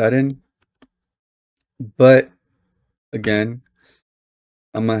a satin, but again,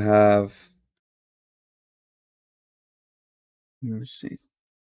 I'm gonna have. Let me see.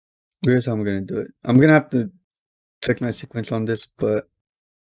 Here's how I'm gonna do it. I'm gonna have to check my sequence on this, but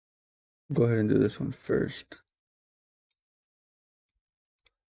go ahead and do this one first.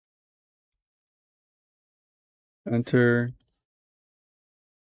 Enter.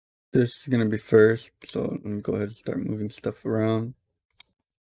 This is gonna be first, so let me go ahead and start moving stuff around.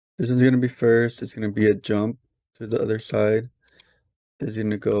 This is gonna be first. It's gonna be a jump to the other side. It's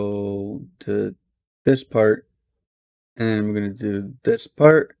gonna go to this part, and we're gonna do this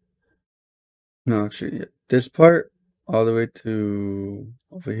part. No, actually, yeah, this part all the way to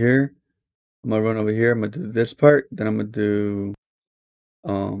over here. I'm gonna run over here. I'm gonna do this part. Then I'm gonna do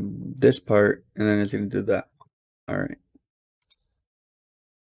this part, and then it's gonna do that. All right.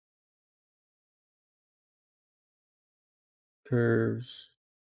 Curves.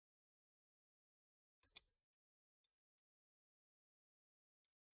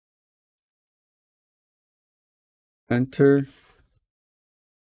 Enter.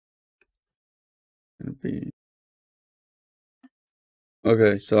 Gonna be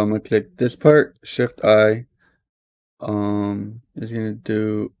okay. So I'm gonna click this part. Shift I. Is gonna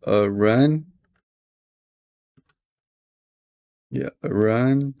do a run. Yeah, a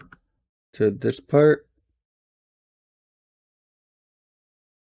run to this part.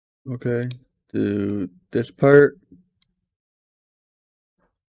 Okay. Do this part.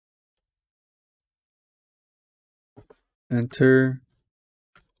 Enter.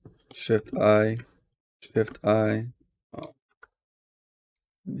 Shift I. Shift I. Oh,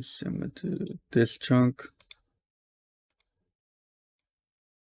 let me see. I'm gonna do this chunk.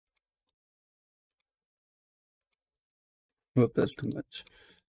 Whoop, that's too much.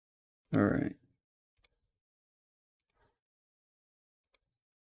 All right.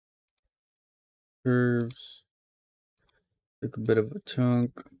 Curves. Take a bit of a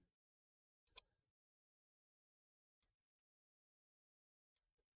chunk.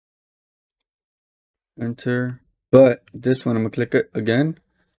 Enter. But this one, I'm gonna click it again.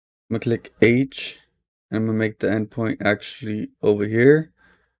 I'm gonna click H. And I'm gonna make the endpoint actually over here.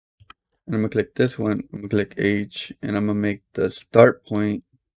 And I'm gonna click this one. I'm gonna click H. And I'm gonna make the start point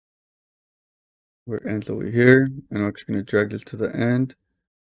where it ends over here. And I'm actually gonna drag this to the end.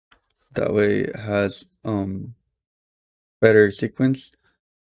 That way it has better sequence.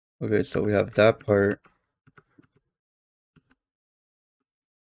 Okay, so we have that part.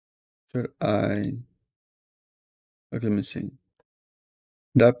 Should I? Okay, let me see.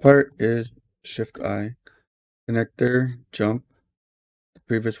 That part is Shift I. Connector, jump. The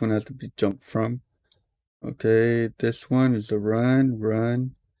previous one has to be jumped from. Okay, this one is a run,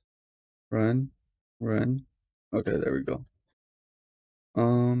 run, run, run. Okay, there we go.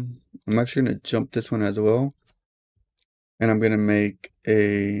 I'm actually gonna jump this one as well. And I'm gonna make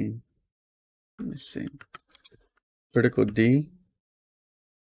a, let me see, vertical D.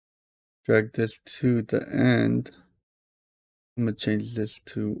 Drag this to the end. I'm gonna change this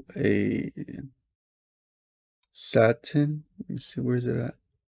to a satin. Let me see, where's it at?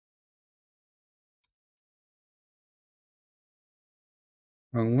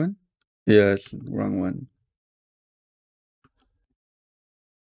 Wrong one? Yeah, it's the wrong one.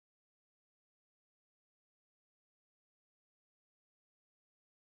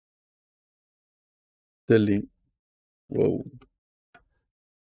 Delete. Whoa.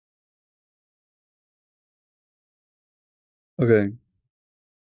 Okay.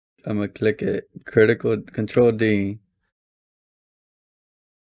 I'm gonna click it. Critical Control D.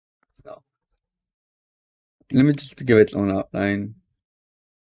 No. Let me just give it its own outline.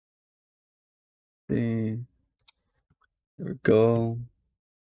 See. There we go.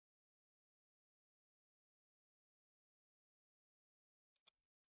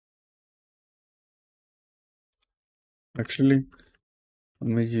 Actually, I'm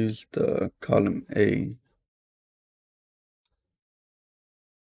gonna use the column A.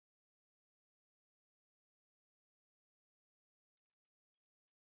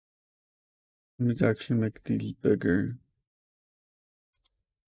 Let me actually make these bigger.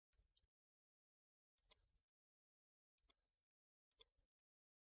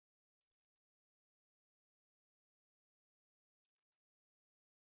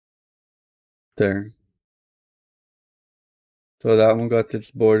 There. So that one got this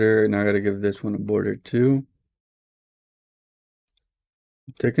border, and I gotta give this one a border too.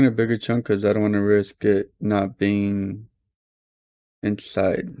 I'm taking a bigger chunk because I don't want to risk it not being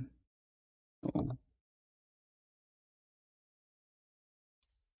inside. Oh.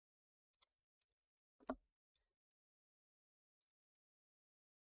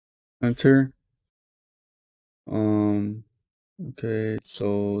 enter. Okay,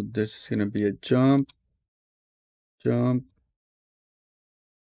 so this is gonna be a jump, and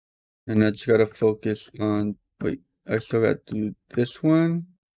I just gotta focus on, wait, I still gotta do this one.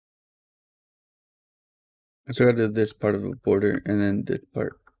 I still gotta do this part of the border and then this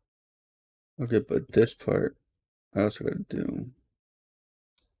part. Okay, but this part, I also gotta do.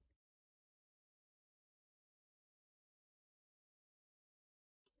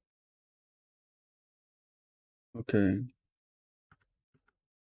 Okay.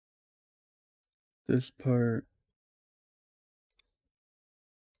 This part.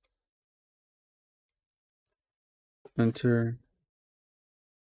 Enter.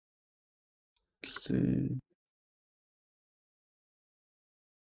 Let's see.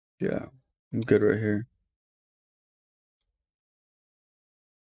 Yeah, I'm good right here.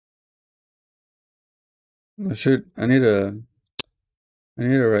 I need to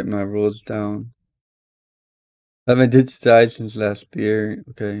write my rules down. I haven't digitized since last year.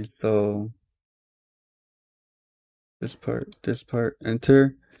 Okay, so this part,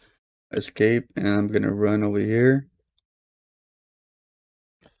 enter, escape, and I'm gonna run over here.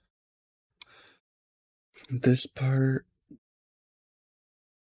 This part,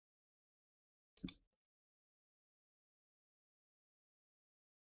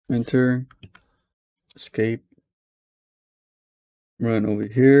 enter, escape, run over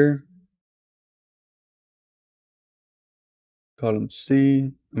here. Column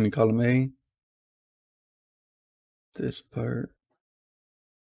C, column A. This part.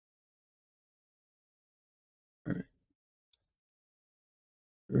 Right.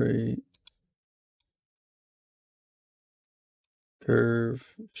 Right. Curve,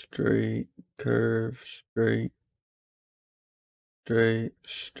 straight, curve, straight, straight,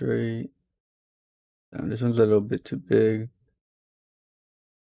 straight. Damn, this one's a little bit too big.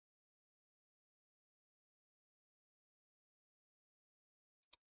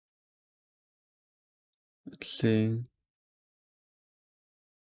 Let's see.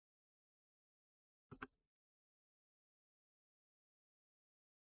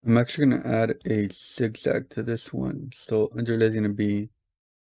 I'm actually going to add a zigzag to this one. So underlay is going to be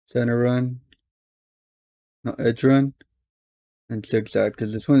center run, no, edge run, and zigzag,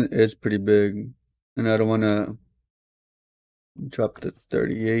 because this one is pretty big. And I don't want to drop the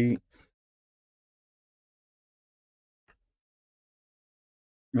 38.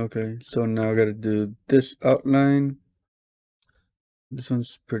 Okay, so now I got to do this outline. This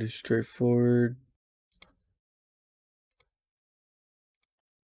one's pretty straightforward.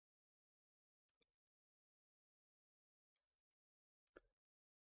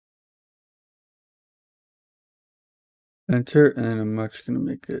 Enter, and I'm actually going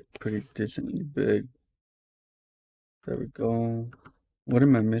to make it pretty decently big. There we go. What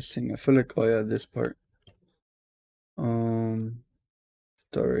am I missing? I feel like, oh yeah, this part.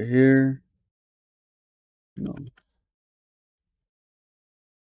 Start right here. No.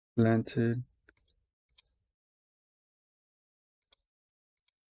 Planted.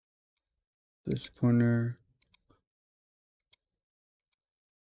 This corner.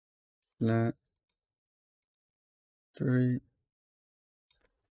 Flat. Straight.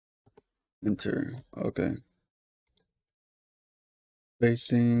 Enter. Okay.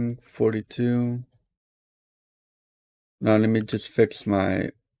 Spacing 42. Now let me just fix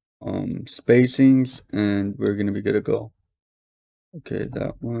my spacings and we're gonna be good to go. Okay,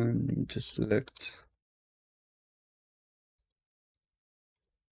 that one, let me just select.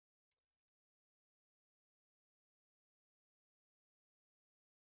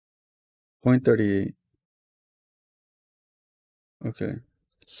 .38. Okay,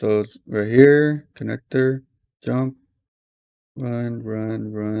 so it's right here, connector, jump, run,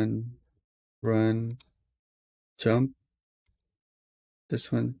 jump. This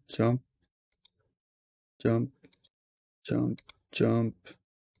one, jump, jump, jump, jump,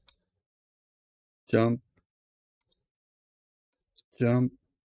 jump, jump.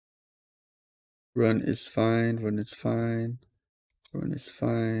 Run is fine, run is fine, run is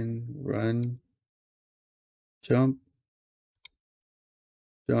fine, run, jump,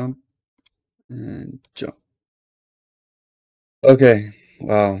 jump, and jump. Okay,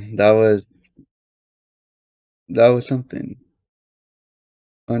 wow, that was something.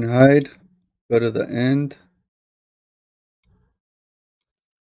 Unhide, go to the end.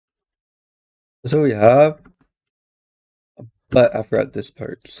 That's what we have, but I forgot this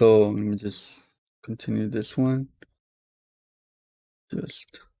part. So let me just continue this one.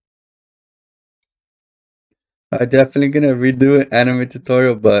 I'm definitely gonna redo an anime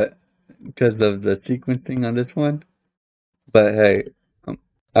tutorial, but because of the sequencing on this one. But hey,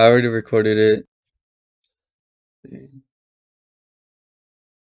 I already recorded it.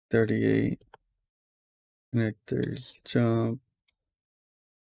 38 connectors jump.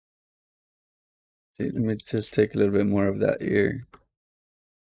 See, let me just take a little bit more of that ear.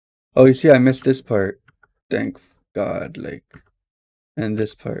 Oh, you see, I missed this part. Thank God, like, and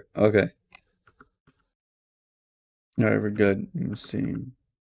this part. Okay. All right, we're good. Let me see.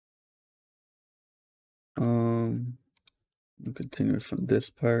 We'll continue from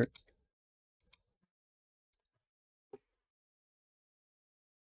this part.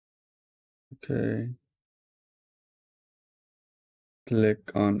 Okay.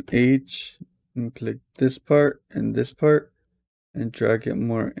 Click on H and click this part and this part and drag it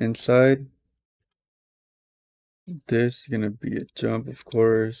more inside. This is gonna be a jump, of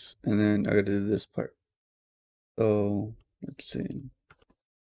course, and then I gotta do this part. So let's see.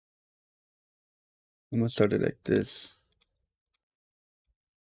 I'm gonna start it like this.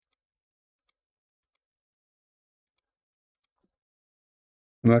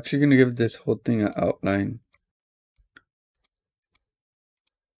 I'm actually gonna give this whole thing an outline.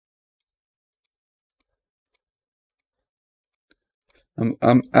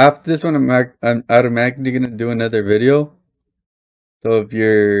 I'm after this one. I'm automatically gonna do another video. So if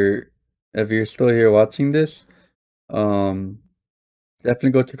you're still here watching this,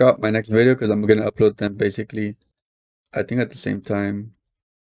 definitely go check out my next video because I'm gonna upload them basically, I think at the same time.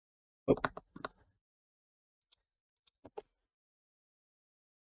 Oh.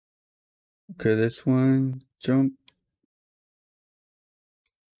 Okay, this one jump.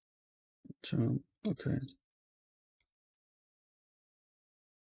 Okay.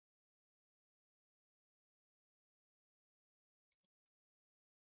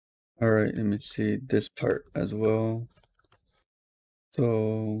 All right, let me see this part as well.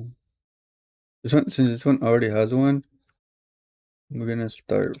 So this one, since this one already has one, we're gonna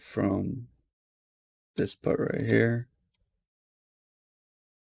start from this part right here.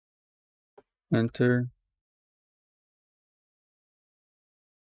 Enter.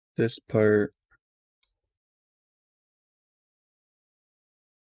 This part.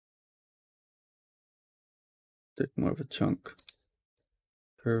 Take more of a chunk.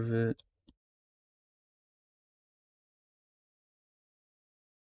 Curve it.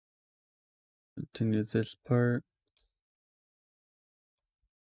 Continue this part.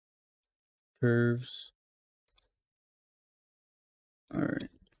 Curves. All right.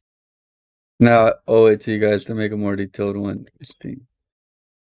 Now I owe it to you guys to make a more detailed one.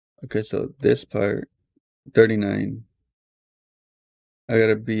 Okay, so this part, 39. I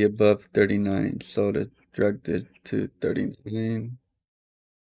gotta be above 39, so to drag this to 39.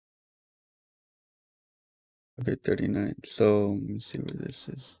 Okay, 39. So let me see where this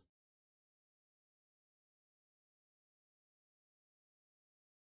is.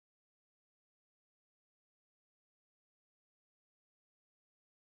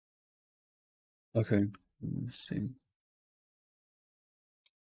 Okay, let me see.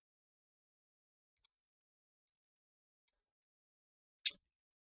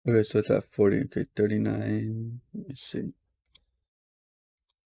 Okay, so it's at 40. Okay, 39. Let me see.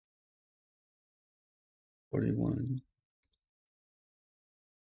 41.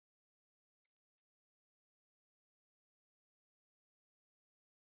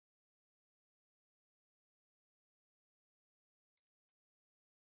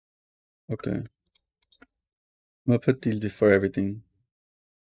 Okay. I'm gonna put these before everything.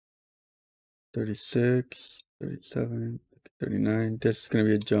 36, 37, 39. This is gonna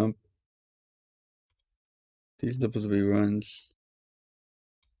be a jump. These supposed to be runs.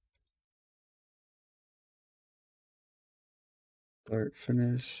 Start,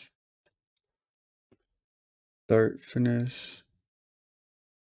 finish. Start, finish.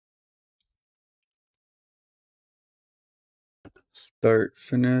 Start,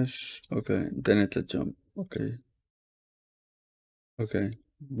 finish. Okay, then it's a jump. Okay. Okay,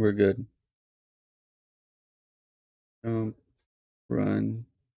 we're good. Jump, run.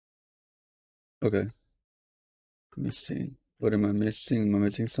 Okay. Let me see. What am I missing? Am I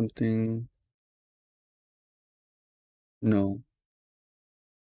missing something? No.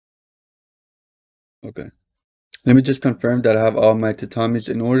 Okay. Let me just confirm that I have all my tatamis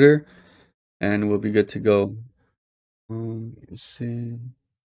in order and we'll be good to go. Let's see.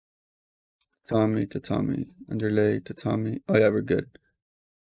 Tatami, underlay, tatami. Oh yeah, we're good.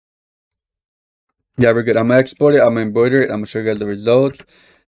 Yeah, we're good. I'm gonna export it. I'm gonna embroider it. I'm gonna show you guys the results.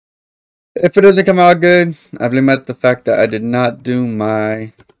 If it doesn't come out good, I blame it the fact that I did not do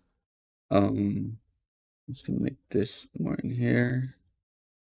my let's make this more in here.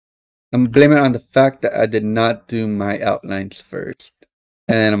 I'm blaming it on the fact that I did not do my outlines first.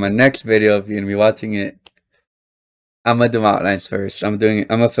 And then on my next video, if you're gonna be watching it, I'm gonna do my outlines first. I'm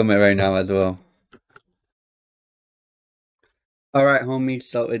gonna film it right now as well. All right, homie.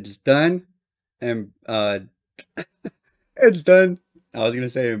 So it's done, and it's done. I was gonna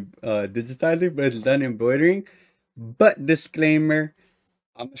say digitizing, but it's done embroidering. But disclaimer,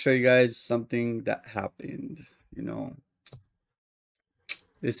 I'm gonna show you guys something that happened. You know,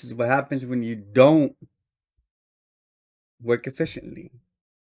 this is what happens when you don't work efficiently.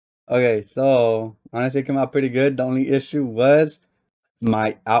 Okay, so honestly, it came out pretty good. The only issue was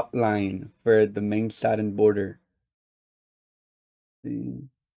my outline for the main satin border. See?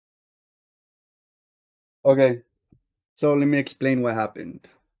 Okay, so let me explain what happened.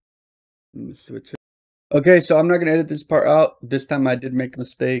 Let me switch it. Okay, so I'm not gonna edit this part out. This time I did make a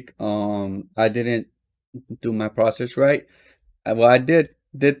mistake. I didn't do my process right. Well, I did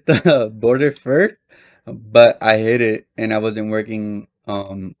the border first, but I hit it and I wasn't working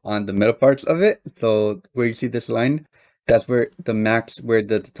on the middle parts of it. So where you see this line, that's where the max where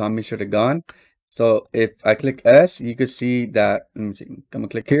the tatami should have gone. So if I click S, you could see that. Let me see. I'm gonna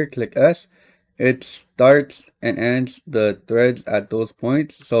click here, click S. It starts and ends the threads at those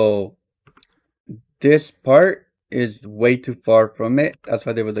points. So this part is way too far from it. That's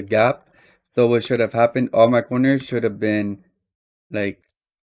why there was a gap. So what should have happened, all my corners should have been like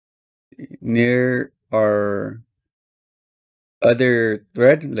near our other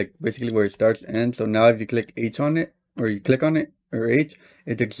thread, like basically where it starts and ends. So now if you click H on it, or you click on it, or H,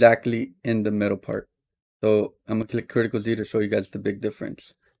 it's exactly in the middle part. So I'm gonna click critical Z to show you guys the big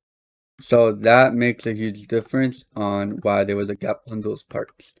difference. So that makes a huge difference on why there was a gap on those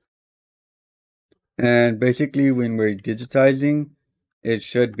parts. And basically when we're digitizing, it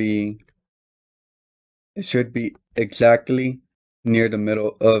should be exactly near the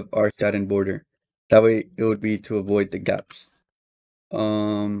middle of our satin border. That way it would be to avoid the gaps.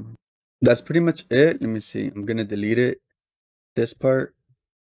 That's pretty much it. Let me see. I'm gonna delete it. This part,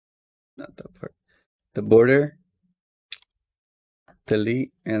 not that part. The border,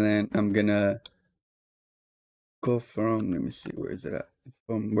 delete, and then I'm gonna go from, let me see, where is it at?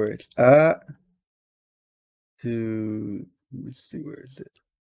 From where it's at to, let me see, where is it?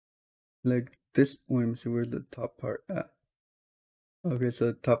 Like this one, let me see, where's the top part at? Okay, so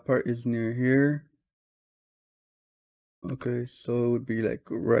the top part is near here. Okay, so it would be like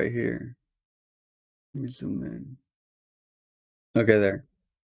right here. Let me zoom in. Okay, there.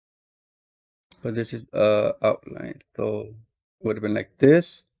 But this is outline. So it would have been like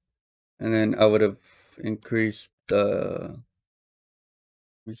this. And then I would have increased the,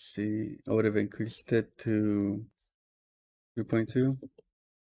 let me see, I would have increased it to 3.2.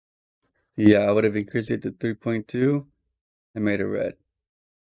 Yeah, I would have increased it to 3.2 and made it red.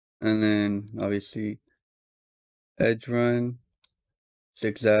 And then obviously edge run,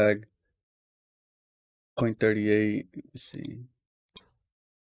 zigzag, 0.38, let me see,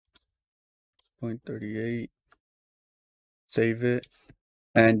 0.38, save it.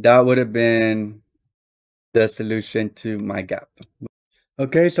 And that would have been the solution to my gap.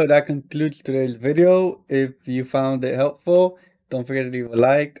 Okay, so that concludes today's video. If you found it helpful, don't forget to leave a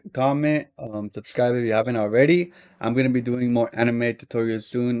like, comment, subscribe if you haven't already. I'm going to be doing more anime tutorials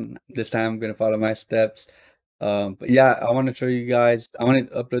soon. This time I'm going to follow my steps. But yeah, I want to show you guys, I want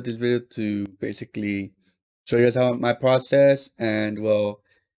to upload this video to basically show you guys how my process, and well,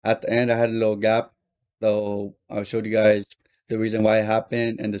 at the end I had a little gap. So I showed you guys the reason why it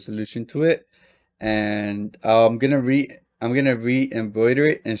happened and the solution to it. And I'm gonna re-embroider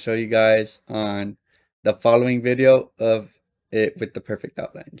it and show you guys on the following video of it with the perfect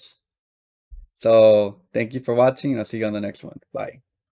outlines. So thank you for watching, and I'll see you on the next one. Bye.